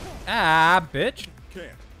stop it. Ah, bitch.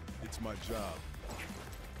 Can't. It's my job.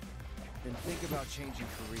 Then think about changing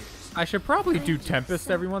careers. I should probably do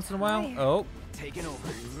Tempest every once in a while. Oh. Taking over.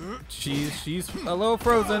 She's a little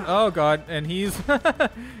frozen. Oh, God. And he's...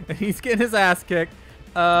 he's getting his ass kicked.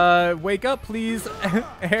 Wake up, please,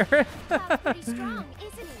 Eric. That's pretty strong,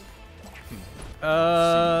 isn't he?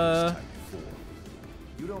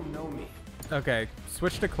 You don't know me. Okay.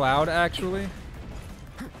 Switch to Cloud, actually.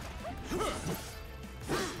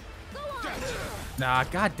 Nah,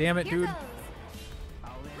 god damn it, dude.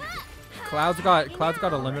 Cloud's got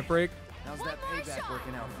a limit break. How's that payback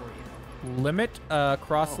working out for you? Limit,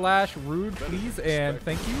 cross slash, Rude, please, and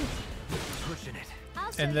thank you. Pushing it.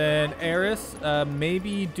 And then Eris,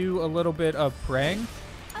 maybe do a little bit of praying,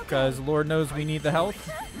 because Lord knows we need the health.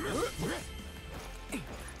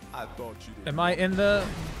 I thought you did. Am I in the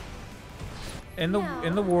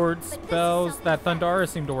ward? Spells that Thundara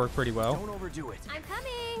seem to work pretty well. Don't overdo it. I'm coming.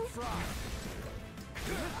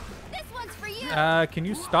 This one's for you. Can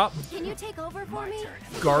you stop Can you take over for me?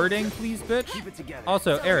 guarding, please, bitch? Keep it together.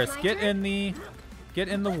 Also, So, Eris, my get turn?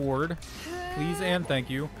 in the ward, please, and thank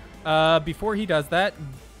you. Before he does that,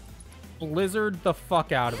 Blizzard the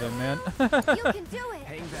fuck out of him, man. You can do it.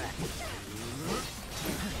 Hang back.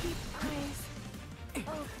 Keep eyes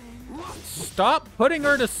open. Stop putting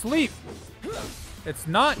her to sleep. It's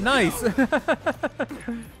not nice.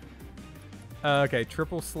 Okay,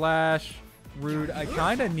 triple slash, Rude. I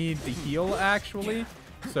kind of need to heal, actually.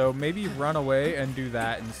 So maybe run away and do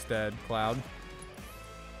that instead, Cloud.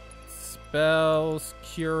 Spells,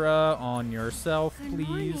 Cura on yourself,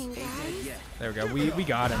 please. There we go. We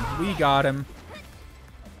got him. We got him.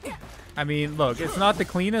 I mean, look, it's not the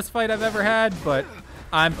cleanest fight I've ever had, but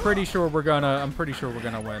I'm pretty sure we're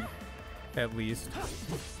gonna win. At least.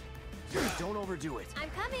 Don't overdo it. I'm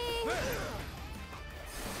coming.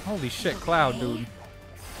 Holy shit, Cloud, dude.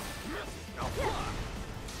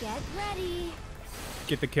 Get ready.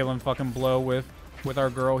 Get the killing fucking blow with our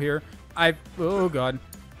girl here. Oh god.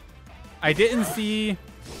 I didn't see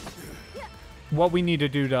what we need to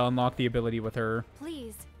do to unlock the ability with her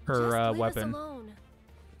Please. Her, just leave us weapon. alone.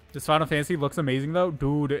 This Final Fantasy looks amazing though.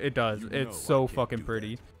 Dude, it does. You It's know so I can't fucking do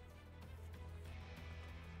pretty.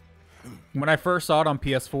 When I first saw it on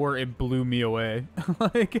PS4, it blew me away.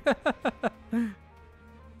 Like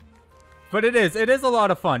But it is a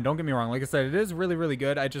lot of fun. Don't get me wrong. Like I said, it is really, really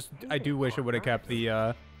good. I do wish it would have kept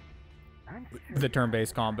the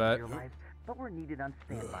turn-based combat. But we're needed on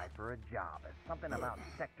standby for a job. It's something about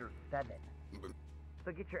Sector 7.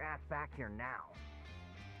 So get your ass back here now.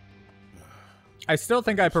 I still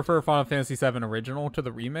think I prefer Final Fantasy VII Original to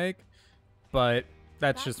the remake, but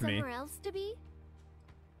that's just me. Somewhere else to be?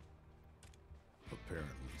 Apparently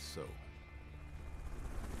so.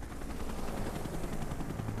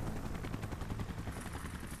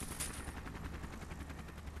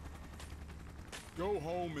 Go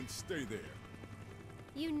home and stay there.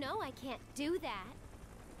 You know I can't do that.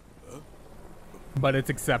 But it's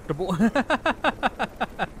acceptable.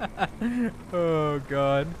 Oh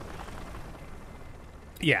god.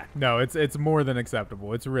 Yeah, no, it's more than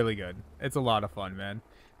acceptable. It's really good. It's a lot of fun, man.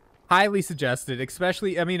 Highly suggested,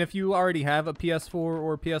 especially, I mean, if you already have a PS4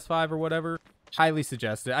 or PS5 or whatever, highly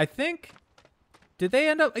suggested. I think, did they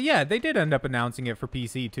end up, yeah, they did end up announcing it for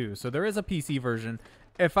PC too, so there is a PC version.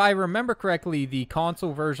 If I remember correctly, the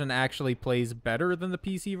console version actually plays better than the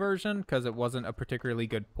PC version because it wasn't a particularly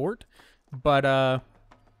good port. But,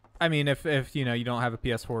 I mean, if you know, you don't have a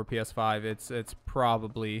PS4 or PS5, it's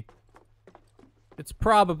It's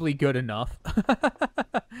probably good enough.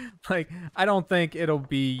 Like, I don't think it'll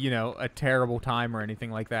be, you know, a terrible time or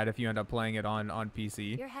anything like that if you end up playing it on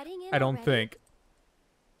PC. You're heading in I don't already? think.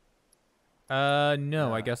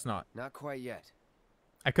 No, I guess not. Not quite yet.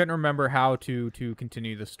 I couldn't remember how to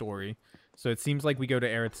continue the story. So it seems like we go to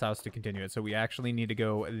Aerith's house to continue it. So we actually need to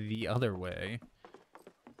go the other way.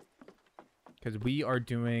 Because we are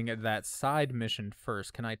doing that side mission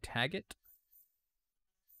first. Can I tag it?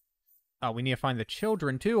 Oh, we need to find the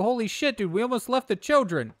children, too. Holy shit, dude. We almost left the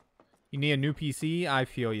children. You need a new PC? I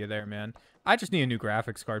feel you there, man. I just need a new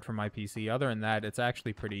graphics card for my PC. Other than that, it's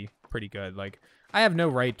actually pretty good. Like, I have no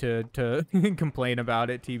right to complain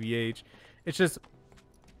about it, TBH. It's just...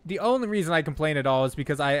 The only reason I complain at all is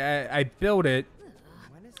because I built it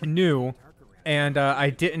new, and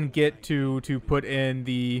I didn't get to put in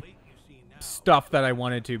the stuff that I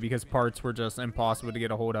wanted to because parts were just impossible to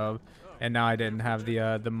get a hold of, and now I didn't have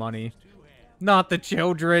the money. Not the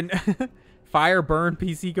children. Fire, burn,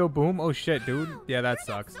 PC go boom. Oh shit, dude. Yeah, that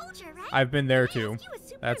sucks. I've been there too.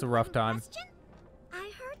 That's a rough time.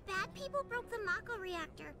 I heard bad people broke the Mako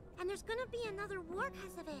reactor, and there's gonna be another war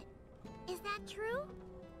because of it. Is that true?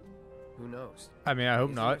 Who knows? I mean, I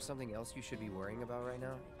hope Isn't not. there something else you should be worrying about right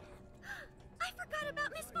now? I forgot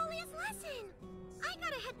about Miss Folia's lesson. I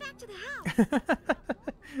gotta head back to the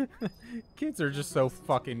house. Kids are just so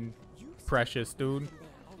fucking precious, dude.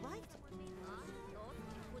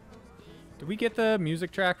 Did we get the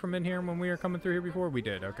music track from in here when we were coming through here before? We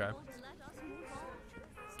did, okay.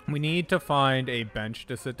 We need to find a bench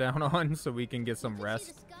to sit down on so we can get some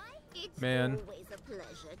rest. Man. Always a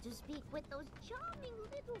pleasure to speak with those charming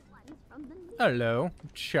little ones from the Hello,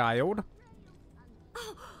 child.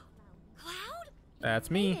 Oh, Cloud? That's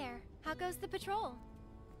Hey me. there. How goes the patrol?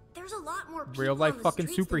 There's a lot more people Real life on the fucking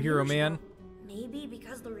streets than superhero, usual. man. Maybe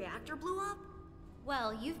because the reactor blew up?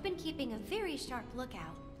 Well, you've been keeping a very sharp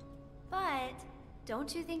lookout. But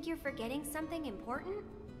don't you think you're forgetting something important?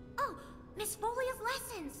 Oh, Miss Folia's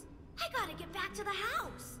lessons. I gotta get back to the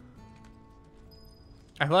house.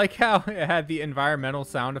 I like how it had the environmental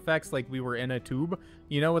sound effects like we were in a tube,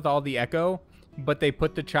 you know, with all the echo, but they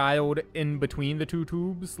put the child in between the two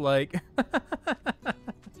tubes, like...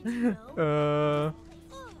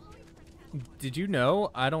 Did you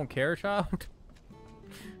know? I don't care, child.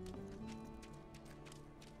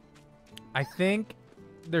 I think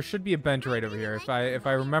there should be a bench right over here, if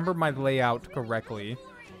I remember my layout correctly,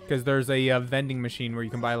 because there's a vending machine where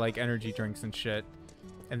you can buy, like, energy drinks and shit.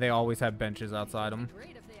 And they always have benches outside them.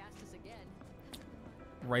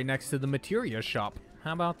 Right next to the materia shop.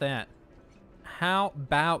 How about that? How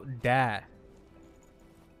about that?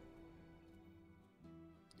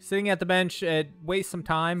 Sitting at the bench, it wastes some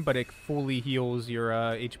time, but it fully heals your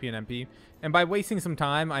HP and MP. And by wasting some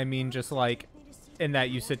time, I mean just like in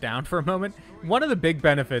that you sit down for a moment. One of the big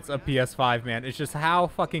benefits of PS5, man, is just how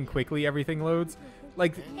fucking quickly everything loads.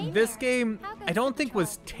 Like, this game, I don't think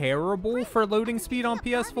was terrible for loading speed on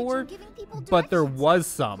PS4, but there was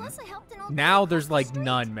some. Now there's, like,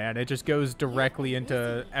 none, man. It just goes directly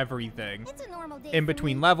into everything. In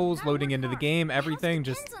between levels, loading into the game, everything,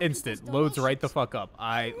 just instant. Loads right the fuck up.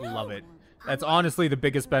 I love it. That's honestly the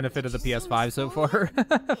biggest benefit of the PS5 so far,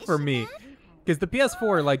 for me. Because the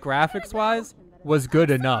PS4, like, graphics-wise, was good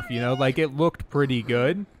enough, you know? Like, it looked pretty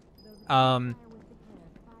good. But,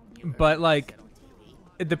 like...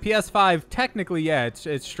 The PS5, technically, yeah,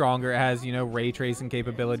 it's stronger. It has, you know, ray tracing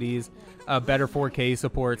capabilities, better 4K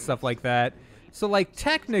support, stuff like that. So, like,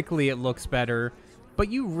 technically it looks better,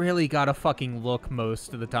 but you really gotta fucking look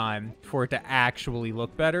most of the time for it to actually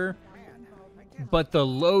look better. But the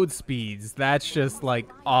load speeds, that's just, like,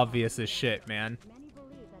 obvious as shit, man.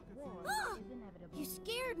 You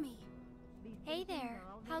scared me. Hey there.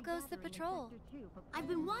 How goes the patrol? I've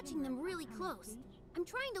been watching them really close. I'm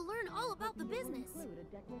trying to learn all about the business.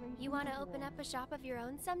 You want to open up a shop of your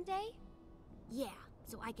own someday? Yeah,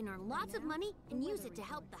 so I can earn lots of money and use it to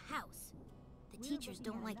help the house. The teachers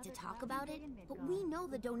don't like to talk about it, but we know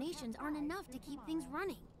the donations aren't enough to keep things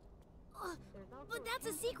running. But that's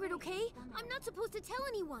a secret, okay? I'm not supposed to tell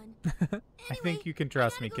anyone. Anyway, I think you can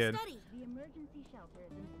trust me, kid. Study.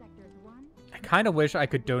 I kind of wish I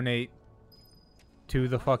could donate to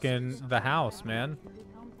the fucking the house, man.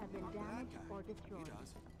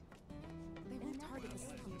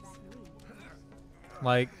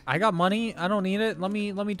 Like, I got money. I don't need it. Let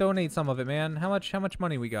me donate some of it, man. How much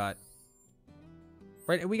money we got?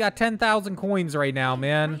 Right, we got 10,000 coins right now,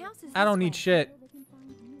 man. I don't need shit.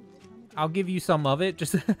 I'll give you some of it.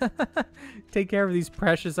 Just take care of these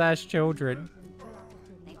precious ass children.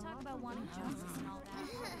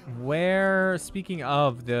 Where, speaking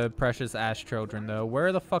of the precious ash children, though,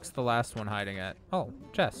 where the fuck's the last one hiding at? Oh,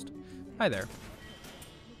 chest. Hi there.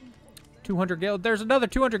 200 gil. There's another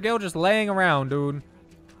 200 gil just laying around, dude.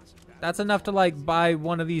 That's enough to, like, buy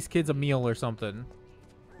one of these kids a meal or something.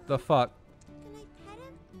 The fuck?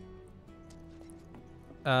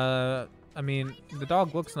 I mean, the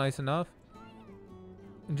dog looks nice enough.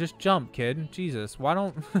 Just jump, kid. Jesus, why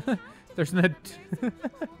don't... There's no...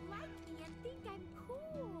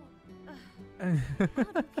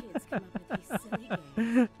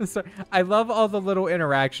 Sorry. I love all the little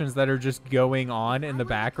interactions that are just going on in the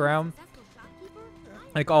background.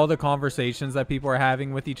 Like all the conversations that people are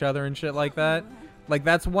having with each other and shit like that. Like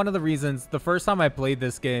that's one of the reasons the first time I played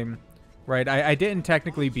this game, right, I didn't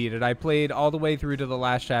technically beat it. I played all the way through to the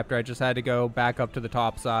last chapter. I just had to go back up to the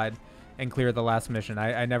top side and clear the last mission.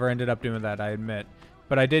 I never ended up doing that, I admit.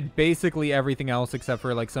 But I did basically everything else except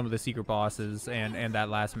for like some of the secret bosses and that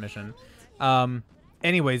last mission.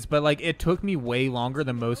 Anyways, but like it took me way longer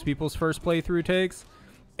than most people's first playthrough takes.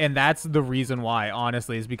 And that's the reason why,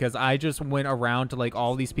 honestly, is because I just went around to like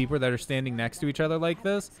all these people that are standing next to each other like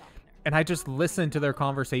this. And I just listened to their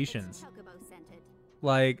conversations.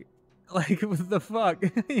 Like what the fuck,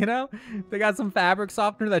 you know? They got some fabric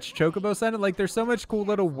softener that's chocobo scented. Like there's so much cool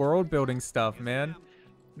little world building stuff, man.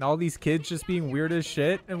 And all these kids just being weird as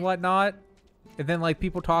shit and whatnot. And then like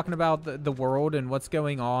people talking about the world and what's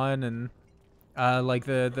going on. And like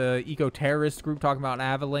the eco-terrorist group talking about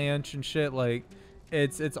Avalanche and shit. Like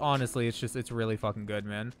it's honestly, it's really fucking good,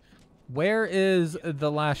 man. Where is the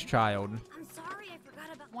last child? I'm sorry, I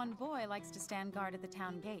forgot about... One boy likes to stand guard at the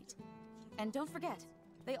town gate. And don't forget,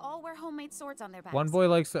 they all wear homemade swords on their backs. One boy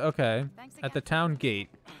likes to, okay, at the town gate.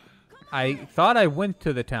 I thought I went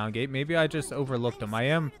to the town gate. Maybe I just overlooked him. I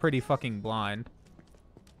am pretty fucking blind.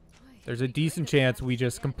 There's a decent chance we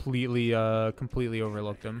just completely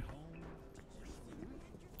overlooked him.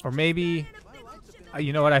 Or maybe,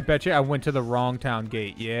 you know what, I bet you I went to the wrong town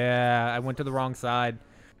gate. Yeah, I went to the wrong side.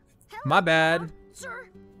 My bad. Sir,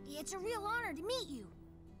 it's a real honor to meet you.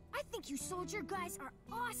 I think you soldier guys are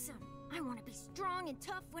awesome. I want to be strong and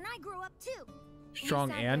tough when I grow up too.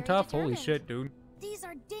 Strong and tough? Holy shit, dude. These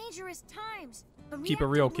are dangerous times. Keep it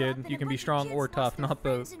real, kid. You can be strong or tough, not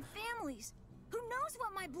both. Who knows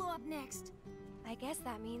what might blow up next? I guess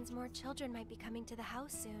that means more children might be coming to the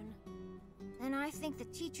house soon. And I think the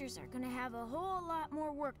teachers are gonna have a whole lot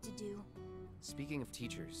more work to do. Speaking of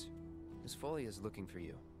teachers, Miss Foley is looking for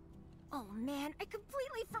you. Oh man, I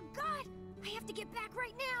completely forgot! I have to get back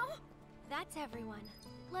right now! That's everyone.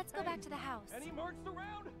 Let's go back to the house. Any mercs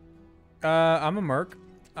around? I'm a merc.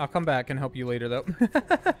 I'll come back and help you later, though.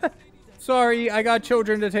 Sorry, I got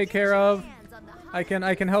children to take care of. I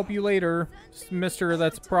can help you later, mister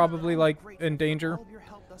that's probably, like, in danger.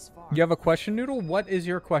 You have a question, Noodle? What is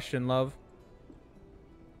your question, love?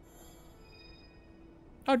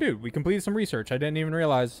 Oh, dude, we completed some research. I didn't even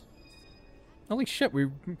realize. Holy shit, we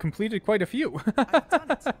completed quite a few. I've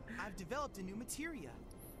done it. I've developed a new materia.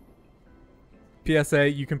 PSA,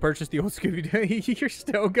 you can purchase the old Scooby-Doo. You're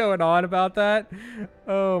still going on about that?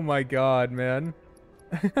 Oh my god, man.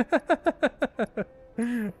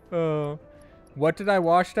 Oh. What did I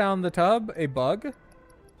wash down the tub? A bug?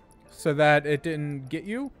 So that it didn't get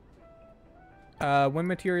you? Wind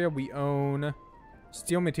materia we own.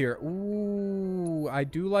 Steel materia. Ooh, I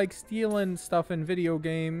do like stealing stuff in video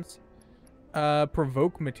games.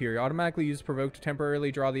 Provoke materia. Automatically use provoke to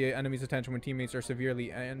temporarily draw the enemy's attention when teammates are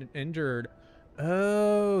severely injured.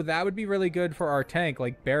 Oh, that would be really good for our tank,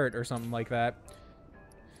 like Barrett or something like that.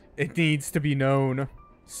 It needs to be known.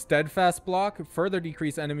 Steadfast block. Further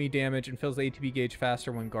decrease enemy damage and fills the ATB gauge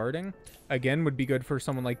faster when guarding. Again, would be good for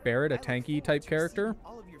someone like Barrett, a tanky type character.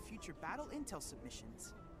 All of your future battle intel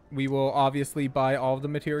submissions. We will obviously buy all of the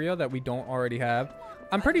materia that we don't already have.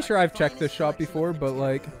 I'm pretty sure I've checked this shop before, but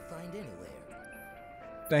like...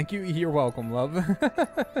 Thank you. You're welcome, love.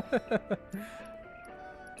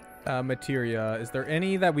 Materia. Is there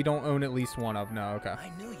any that we don't own at least one of? No, okay.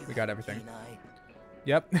 We got everything.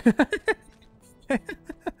 Yep.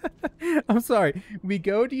 I'm sorry. We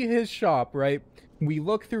go to his shop, right? We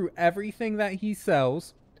look through everything that he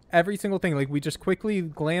sells. Every single thing. Like, we just quickly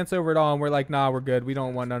glance over it all and we're like, nah, we're good. We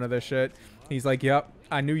don't want none of this shit. He's like, yep,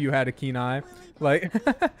 I knew you had a keen eye. Like,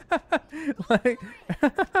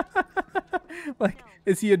 like,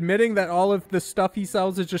 is he admitting that all of the stuff he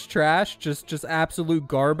sells is just trash? Just absolute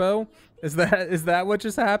garbo? Is that what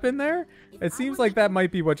just happened there? It seems like that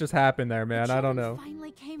might be what just happened there, man. I don't know.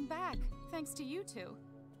 Finally came back, thanks to you two.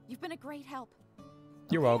 You've been a great help.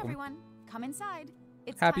 You're welcome. Everyone, come inside.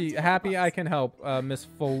 It's happy I can help, Miss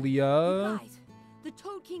Folia. Guys, the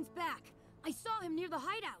Toad King's back. I saw him near the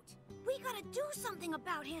hideout. We gotta do something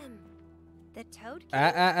about him. The Toad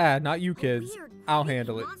King? Not you kids. Weird, I'll creepy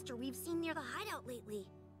handle it. monster we've seen near the hideout lately.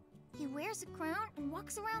 He wears a crown and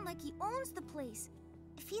walks around like he owns the place.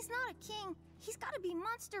 If he's not a king, he's gotta be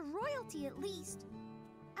monster royalty at least.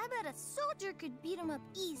 I bet a soldier could beat him up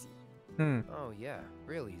easy. Oh yeah,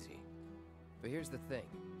 real easy. But here's the thing.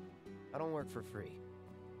 I don't work for free.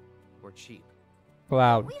 Or cheap.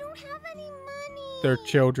 Cloud. We don't have any money. They're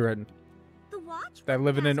children. The watch? They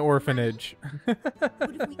live in an orphanage. But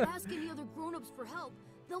if we ask any other grown-ups for help,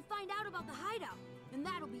 they'll find out about the hideout, and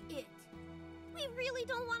that'll be it. We really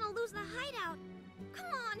don't want to lose the hideout. Come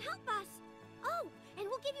on, help us. Oh, and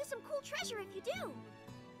we'll give you some cool treasure if you do.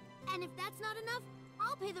 And if that's not enough,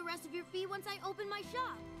 I'll pay the rest of your fee once I open my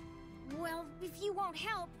shop. Well, if you won't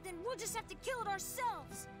help, then we'll just have to kill it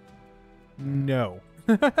ourselves. No.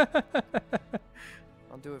 I'll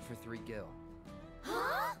do it for 3 gil.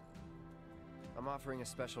 Huh? I'm offering a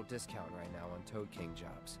special discount right now on Toad King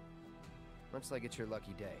jobs. Looks like it's your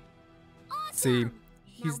lucky day. See,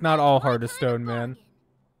 he's not all heart of stone, man.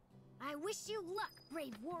 I wish you luck,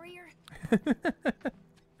 brave warrior.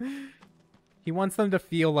 He wants them to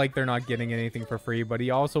feel like they're not getting anything for free, but he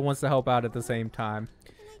also wants to help out at the same time.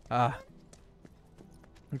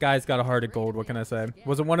 Guy's got a heart of gold, what can I say?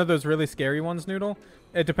 Was it one of those really scary ones, Noodle?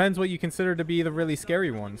 It depends what you consider to be the really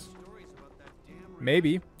scary ones.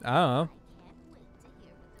 Maybe. I don't know.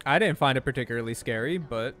 I didn't find it particularly scary,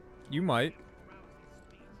 but you might.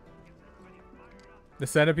 The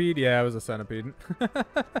centipede? Yeah, it was a centipede.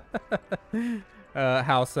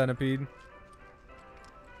 House centipede.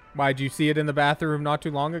 Why, did you see it in the bathroom not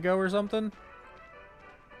too long ago or something?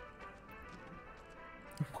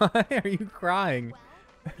 Why are you crying?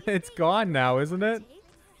 It's gone now, isn't it?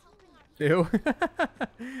 Ew.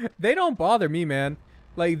 They don't bother me, man.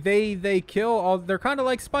 Like, they kill all... They're kind of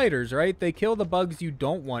like spiders, right? They kill the bugs you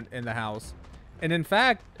don't want in the house. And in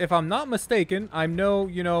fact, if I'm not mistaken, I'm no,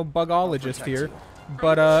 you know, bugologist here.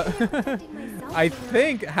 But, I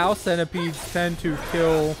think house centipedes tend to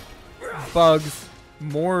kill bugs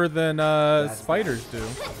more than, spiders do.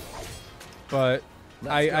 But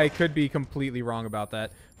I could be completely wrong about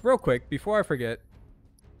that. Real quick, before I forget,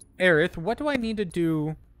 Aerith, what do I need to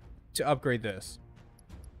do to upgrade this?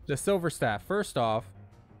 The silver staff. First off,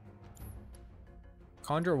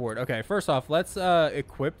 conjure ward. Okay, first off, let's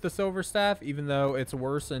equip the silver staff, even though it's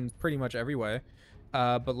worse in pretty much every way.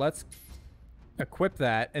 But let's equip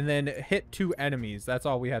that and then hit 2 enemies. That's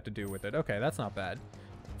all we have to do with it. Okay, that's not bad.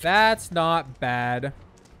 That's not bad.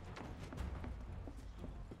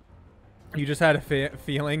 You just had a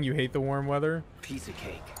feeling you hate the warm weather? Piece of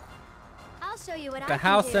cake. I'll show you what The I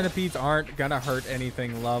house can do. centipedes aren't gonna hurt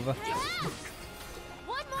anything, love.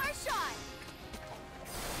 One more shot.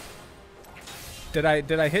 Did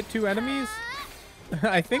I hit 2 enemies?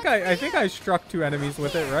 I think I struck 2 enemies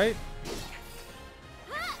with it, right?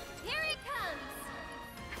 Here it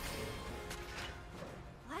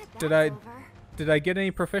comes. What? Did I get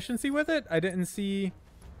any proficiency with it? I didn't see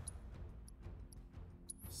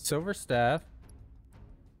silver staff.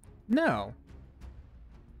 No.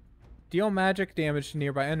 Deal magic damage to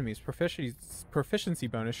nearby enemies. Proficiency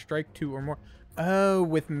bonus. Strike 2 or more. Oh,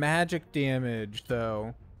 with magic damage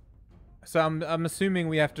though. So I'm assuming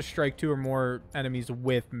we have to strike 2 or more enemies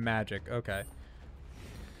with magic. Okay.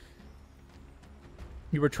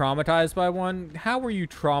 You were traumatized by one? How were you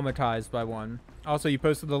traumatized by one? Also, you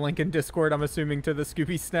posted the link in Discord, I'm assuming, to the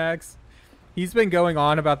Scooby Snacks. He's been going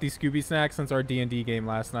on about these Scooby Snacks since our D&D game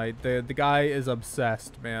last night. The guy is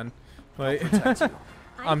obsessed, man. Like,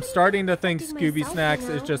 I'm starting to think Scooby Snacks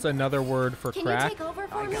is just another word for crack. Can you take over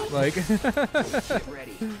for me? Like, Get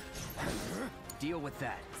ready. Deal with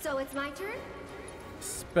that. So it's my turn?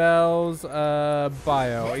 spells,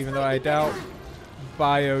 bio, even though I doubt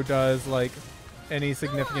bio does, like, any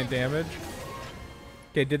significant damage.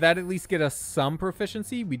 Okay, did that at least get us some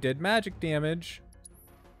proficiency? We did magic damage.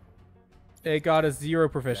 It got us 0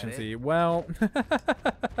 proficiency. Well,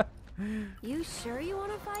 You sure you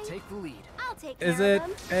want to fight? Take the lead. I'll take care is it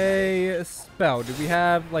of them. a spell? Do we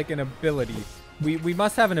have like an ability? We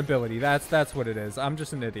must have an ability. That's what it is. I'm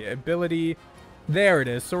just an idiot. Ability. There it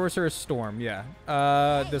is. Sorcerer's Storm. Yeah.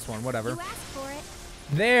 This one. Whatever. You asked for it.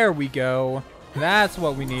 There we go. That's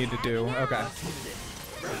what we need to do. Okay.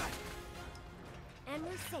 And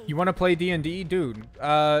we're safe. You want to play D&D? Dude,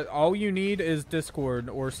 all you need is Discord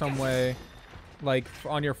or some way, like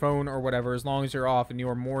on your phone or whatever, as long as you're off, and you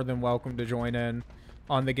are more than welcome to join in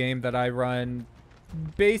on the game that I run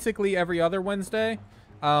basically every other Wednesday.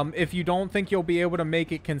 If you don't think you'll be able to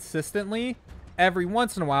make it consistently, every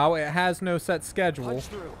once in a while, it has no set schedule,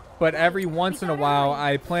 but every once in a while,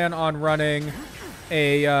 I plan on running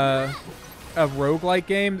a roguelike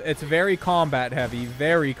game, it's very combat heavy,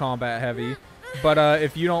 but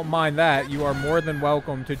if you don't mind that, you are more than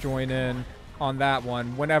welcome to join in on that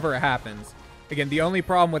one whenever it happens. Again, the only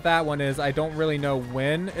problem with that one is I don't really know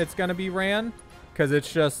when it's going to be ran, because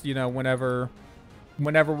it's just, you know, whenever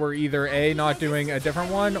we're either A, not doing a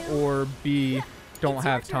different one, or B, don't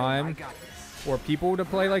have time or people to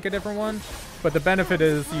play like a different one. But the benefit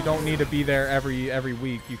is you don't need to be there every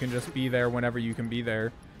week. You can just be there whenever you can be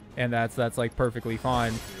there, and that's like perfectly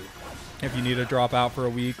fine. If you need to drop out for a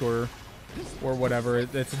week or whatever,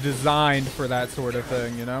 it's designed for that sort of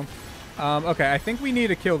thing, you know. Okay, I think we need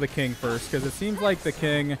to kill the king first, because it seems like the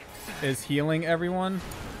king is healing everyone,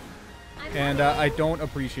 and I don't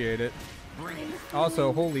appreciate it.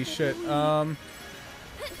 Also, holy shit.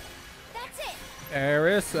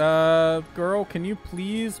 Eris, girl, can you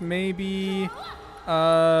please maybe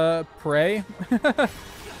pray?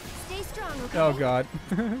 Stay strong, okay? Oh god.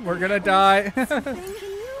 We're gonna die.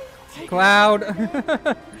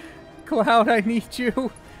 Cloud. Cloud, I need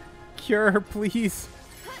you. Cure her, please.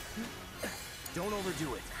 Don't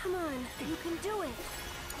overdo it. Come on, you can do it.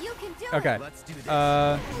 You can do Okay. it. Let's do this.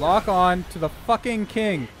 Lock on to the fucking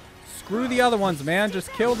king. Screw the other ones, man.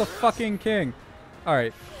 Just kill the fucking king.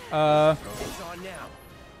 Alright. It's on now.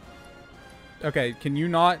 Okay, can you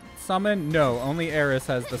not summon? No, only Eris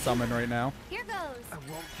has the summon right now. Here goes. I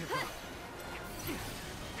won't give up.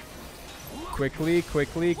 Quickly,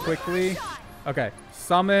 quickly, quickly. Okay,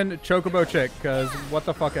 summon Chocobo Chick, because what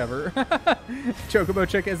the fuck ever. Chocobo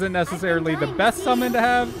Chick isn't necessarily the best summon to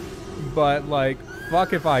have, but like,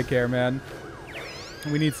 fuck if I care, man.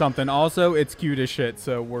 We need something. Also, it's cute as shit,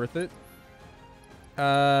 so worth it.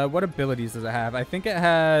 What abilities does it have? I think it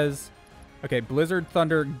has... Okay, Blizzard,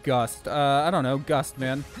 Thunder, Gust. I don't know. Gust,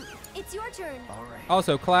 man. It's your turn. All right.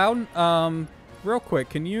 Also, Cloud, real quick,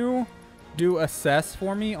 can you do assess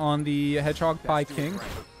for me on the Hedgehog Pie King?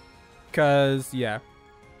 Because, yeah.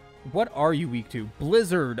 What are you weak to?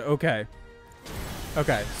 Blizzard. Okay.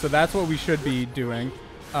 Okay, so that's what we should be doing.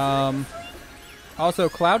 Also,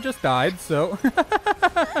 Cloud just died, so...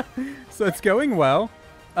 so it's going well.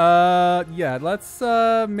 Yeah, let's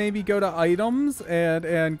maybe go to items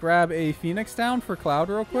and grab a Phoenix down for Cloud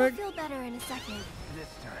real quick. You'll feel better in a second. This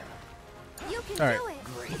time. You can All do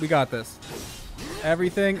right, it. we got this.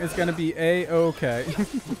 Everything is gonna be a-okay.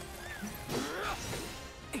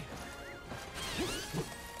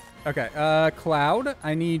 Okay, Cloud,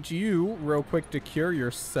 I need you real quick to cure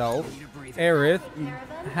yourself. Aerith,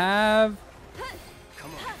 have...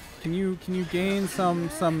 Can you gain some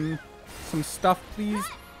stuff, please?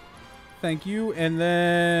 Thank you. And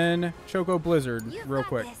then Choco Blizzard, real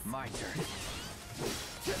quick. My turn.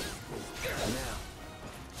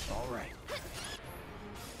 Now. All right.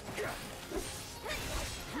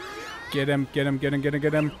 Get him, get him, get him, get him,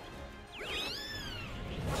 get him.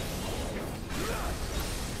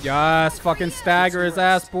 Yes, fucking stagger his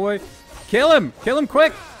ass, boy. Kill him! Kill him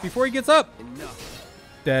quick before he gets up. Enough.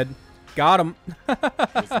 Dead. Got him.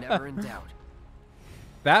 Was never in doubt.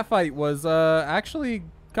 That fight was actually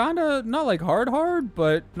kind of not like hard,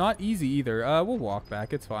 but not easy either. We'll walk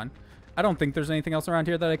back. It's fine. I don't think there's anything else around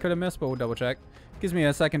here that I could have missed, but we'll double check. Gives me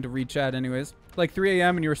a second to read chat anyways. Like 3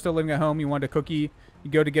 a.m. and you were still living at home. You wanted a cookie.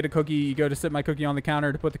 You go to get a cookie. You go to sit my cookie on the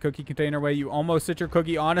counter to put the cookie container away. You almost sit your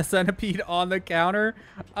cookie on a centipede on the counter.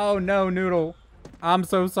 Oh no, Noodle. I'm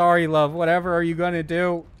so sorry, love. Whatever are you gonna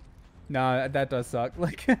do? Nah, that does suck.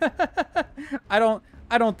 Like, I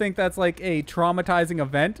don't think that's like a traumatizing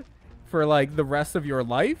event for like the rest of your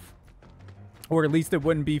life, or at least it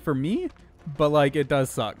wouldn't be for me. But like, it does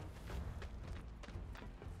suck.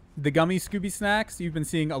 The gummy Scooby snacks, you've been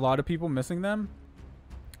seeing a lot of people missing them.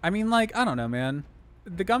 I mean, like, I don't know, man.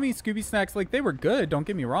 The gummy Scooby snacks, like, they were good, don't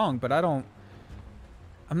get me wrong, but I'm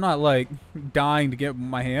not, like, dying to get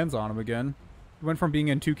my hands on them again. Went from being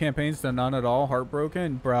in 2 campaigns to none at all,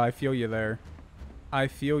 heartbroken. Bruh, I feel you there. I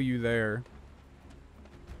feel you there.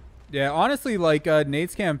 Yeah, honestly, like,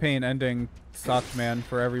 Nate's campaign ending sucked, man,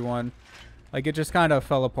 for everyone. Like, it just kind of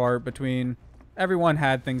fell apart between... Everyone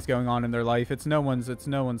had things going on in their life. It's no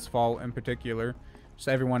one's fault in particular. Just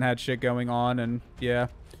everyone had shit going on, and yeah,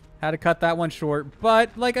 had to cut that one short.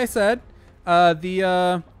 But like I said,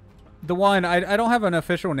 the one I don't have an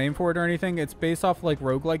official name for it or anything. It's based off like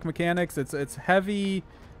roguelike mechanics. It's heavy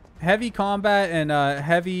combat and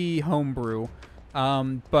heavy homebrew.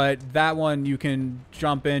 But that one you can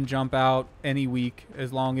jump in, jump out any week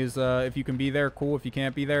as long as if you can be there, cool. If you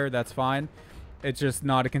can't be there, that's fine. It's just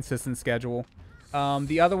not a consistent schedule.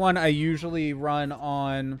 The other one I usually run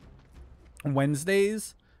on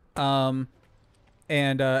Wednesdays. And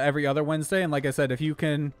and every other Wednesday. And like I said, if you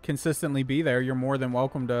can consistently be there, you're more than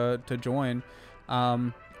welcome to join.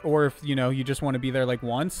 Or if, you know, you just want to be there like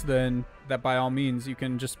once, then that by all means, you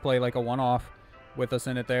can just play like a one-off with us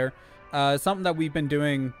in it there. Something that we've been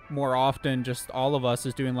doing more often, just all of us,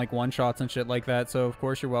 is doing like one-shots and shit like that. So of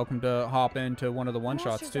course you're welcome to hop into one of the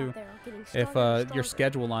one-shots too, if your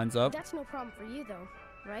schedule lines up. That's no problem for you though,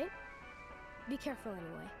 right? Be careful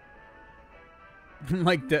anyway.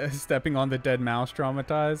 Like stepping on the dead mouse,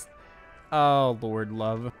 traumatized. Oh Lord,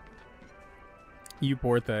 love. You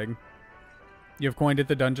poor thing. You have coined it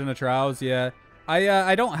the Dungeon of Trials. Yeah,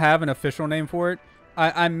 I don't have an official name for it.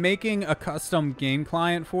 I'm making a custom game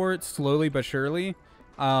client for it, slowly but surely.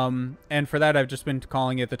 And for that, I've just been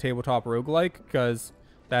calling it the Tabletop Roguelike, because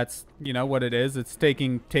that's, you know, what it is. It's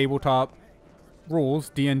taking tabletop rules,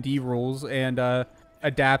 D&D rules, and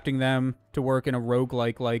adapting them to work in a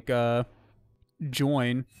roguelike like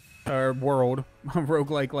join or world,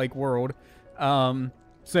 roguelike like world.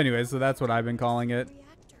 So anyways, so that's what I've been calling it,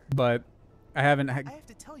 but I haven't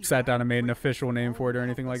sat down and made an official name for it or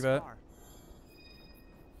anything like that.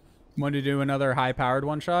 Want to do another high-powered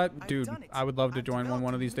one-shot? Dude, I would love to join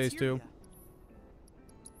one of these days too.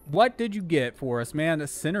 What did you get for us, man? A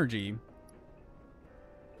synergy.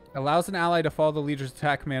 Allows an ally to follow the leader's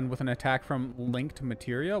attack command with an attack from linked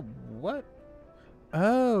materia? What?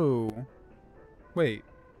 Oh. Wait.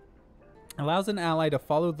 Allows an ally to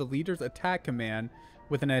follow the leader's attack command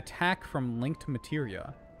with an attack from linked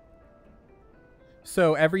materia.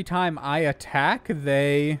 So every time I attack,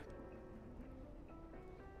 they...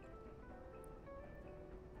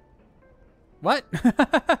 What?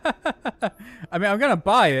 I mean, I'm gonna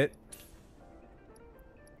buy it.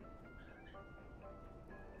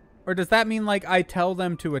 Or does that mean, like, I tell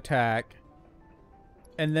them to attack,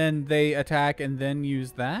 and then they attack and then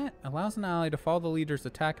use that? Allows an ally to follow the leader's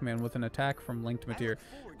attack command with an attack from linked material.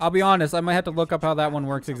 I'll be honest, I might have to look up how that one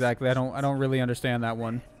works exactly. I don't really understand that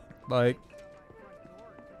one. Like,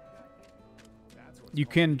 you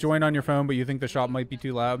can join on your phone, but you think the shop might be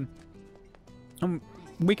too loud.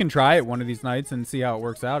 We can try it one of these nights and see how it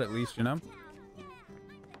works out, at least, you know?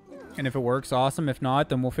 And if it works, awesome. If not,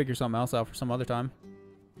 then we'll figure something else out for some other time.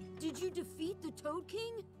 Did you defeat the Toad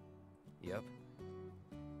King? Yep.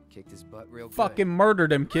 Kicked his butt real good. Fucking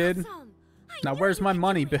murdered him, kid. Awesome. Now where's my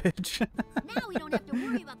money, bitch? Now we don't have to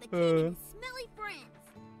worry about the king and his smelly friends.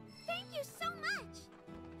 Thank you so much.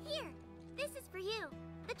 Here, this is for you.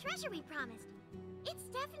 The treasure we promised. It's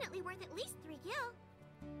definitely worth at least 3 gil.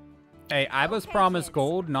 Hey, I was promised kids.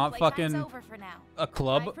 gold, not Playtime's fucking over for now. a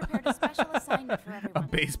club. I prepared a special assignment for A everyone.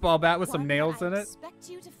 baseball bat with some One nails that in I it. expect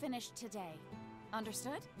you to finish today.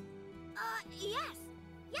 Understood? Yes.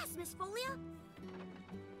 Yes, Miss Folia.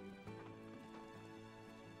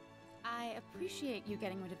 I appreciate you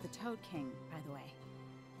getting rid of the Toad King, by the way.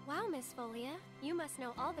 Wow, Miss Folia. You must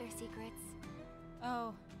know all their secrets.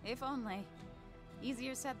 Oh, if only.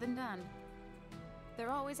 Easier said than done.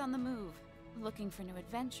 They're always on the move, looking for new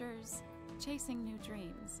adventures, chasing new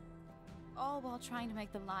dreams. All while trying to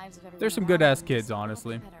make the lives of everyone There's some around good-ass them kids, just a little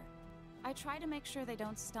honestly. bit better. I try to make sure they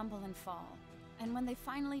don't stumble and fall. And when they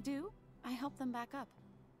finally do, I help them back up.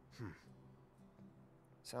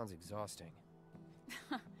 Sounds exhausting.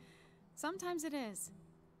 Sometimes it is.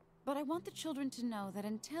 But I want the children to know that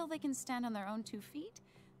until they can stand on their own 2 feet,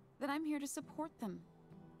 that I'm here to support them,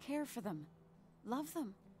 care for them, love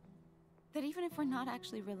them. That even if we're not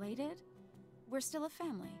actually related, we're still a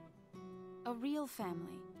family. A real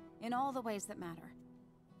family, in all the ways that matter.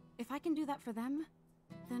 If I can do that for them,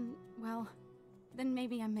 then, well, then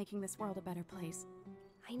maybe I'm making this world a better place.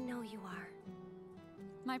 I know you are.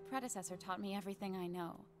 My predecessor taught me everything I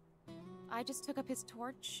know. I just took up his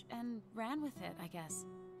torch and ran with it, I guess.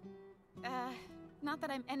 Not that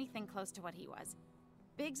I'm anything close to what he was.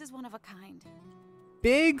 Biggs is one of a kind.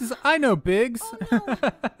 Biggs? I know Biggs. Oh no!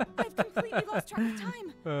 I've completely lost track of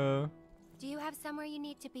time. Do you have somewhere you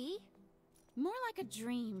need to be? More like a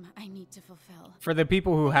dream I need to fulfill. For the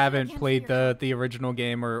people who haven't can't played figure the original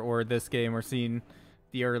game or this game or seen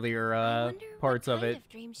the earlier parts of it,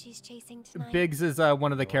 Dream she's chasing tonight? Biggs is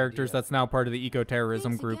one of the characters idea. that's now part of the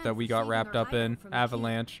eco-terrorism Thanks group again that we for got saving wrapped our up in, island from the king.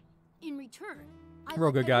 Avalanche. In return, I Real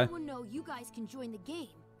let good guy. everyone know you guys can join the game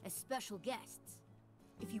as special guests.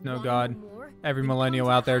 If you No want God. more, Every then go millennial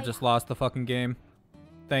into out there the just hideout. lost the fucking game.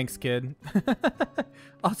 Thanks, kid.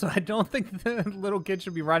 Also, I don't think the little kid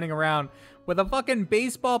should be running around with a fucking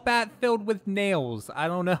baseball bat filled with nails. I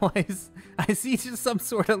don't know. I see just some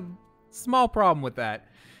sort of small problem with that.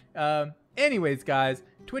 Anyways, guys,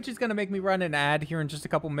 Twitch is going to make me run an ad here in just a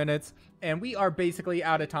couple minutes, and we are basically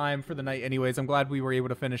out of time for the night anyways. I'm glad we were able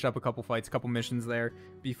to finish up a couple fights, a couple missions there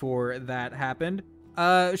before that happened.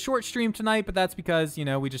 Short stream tonight, but that's because, you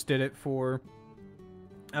know, we just did it for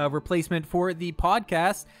replacement for the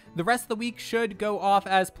podcast. The rest of the week should go off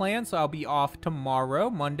as planned, so I'll be off tomorrow,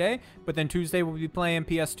 Monday, but then Tuesday we'll be playing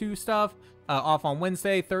PS2 stuff. Off on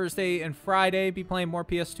Wednesday, Thursday, and Friday, be playing more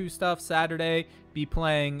PS2 stuff. Saturday, be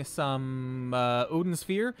playing some Odin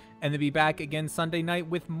Sphere, and then be back again Sunday night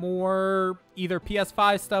with more either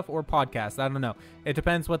PS5 stuff or podcast. I don't know. It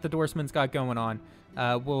depends what the Doorsman's got going on.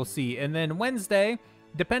 We'll see. And then Wednesday,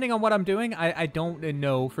 depending on what I'm doing, I don't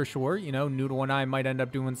know for sure. You know, Noodle and I might end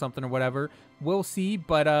up doing something or whatever. We'll see,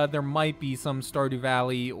 but there might be some Stardew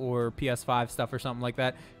Valley or PS5 stuff or something like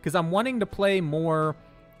that, because I'm wanting to play more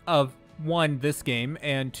of, one, this game,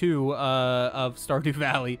 and two, of Stardew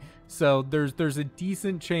Valley. So there's a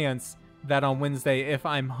decent chance that on Wednesday, if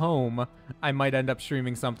I'm home, I might end up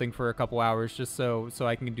streaming something for a couple hours just so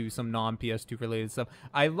I can do some non-PS2 related stuff.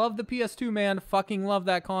 I love the PS2, man. Fucking love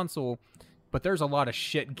that console. But there's a lot of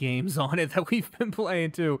shit games on it that we've been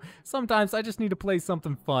playing too. Sometimes I just need to play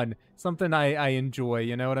something fun, something I enjoy,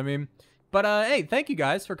 you know what I mean? But, hey, thank you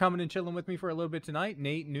guys for coming and chilling with me for a little bit tonight.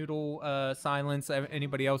 Nate, Noodle, Silence,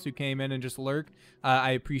 anybody else who came in and just lurked.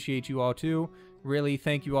 I appreciate you all, too. Really,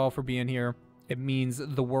 thank you all for being here. It means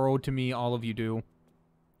the world to me, all of you do.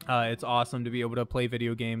 It's awesome to be able to play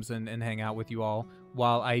video games and hang out with you all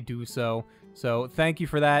while I do so. So, thank you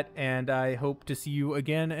for that, and I hope to see you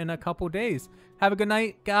again in a couple days. Have a good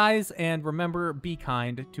night, guys, and remember, be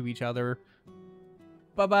kind to each other.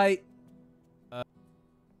 Bye-bye.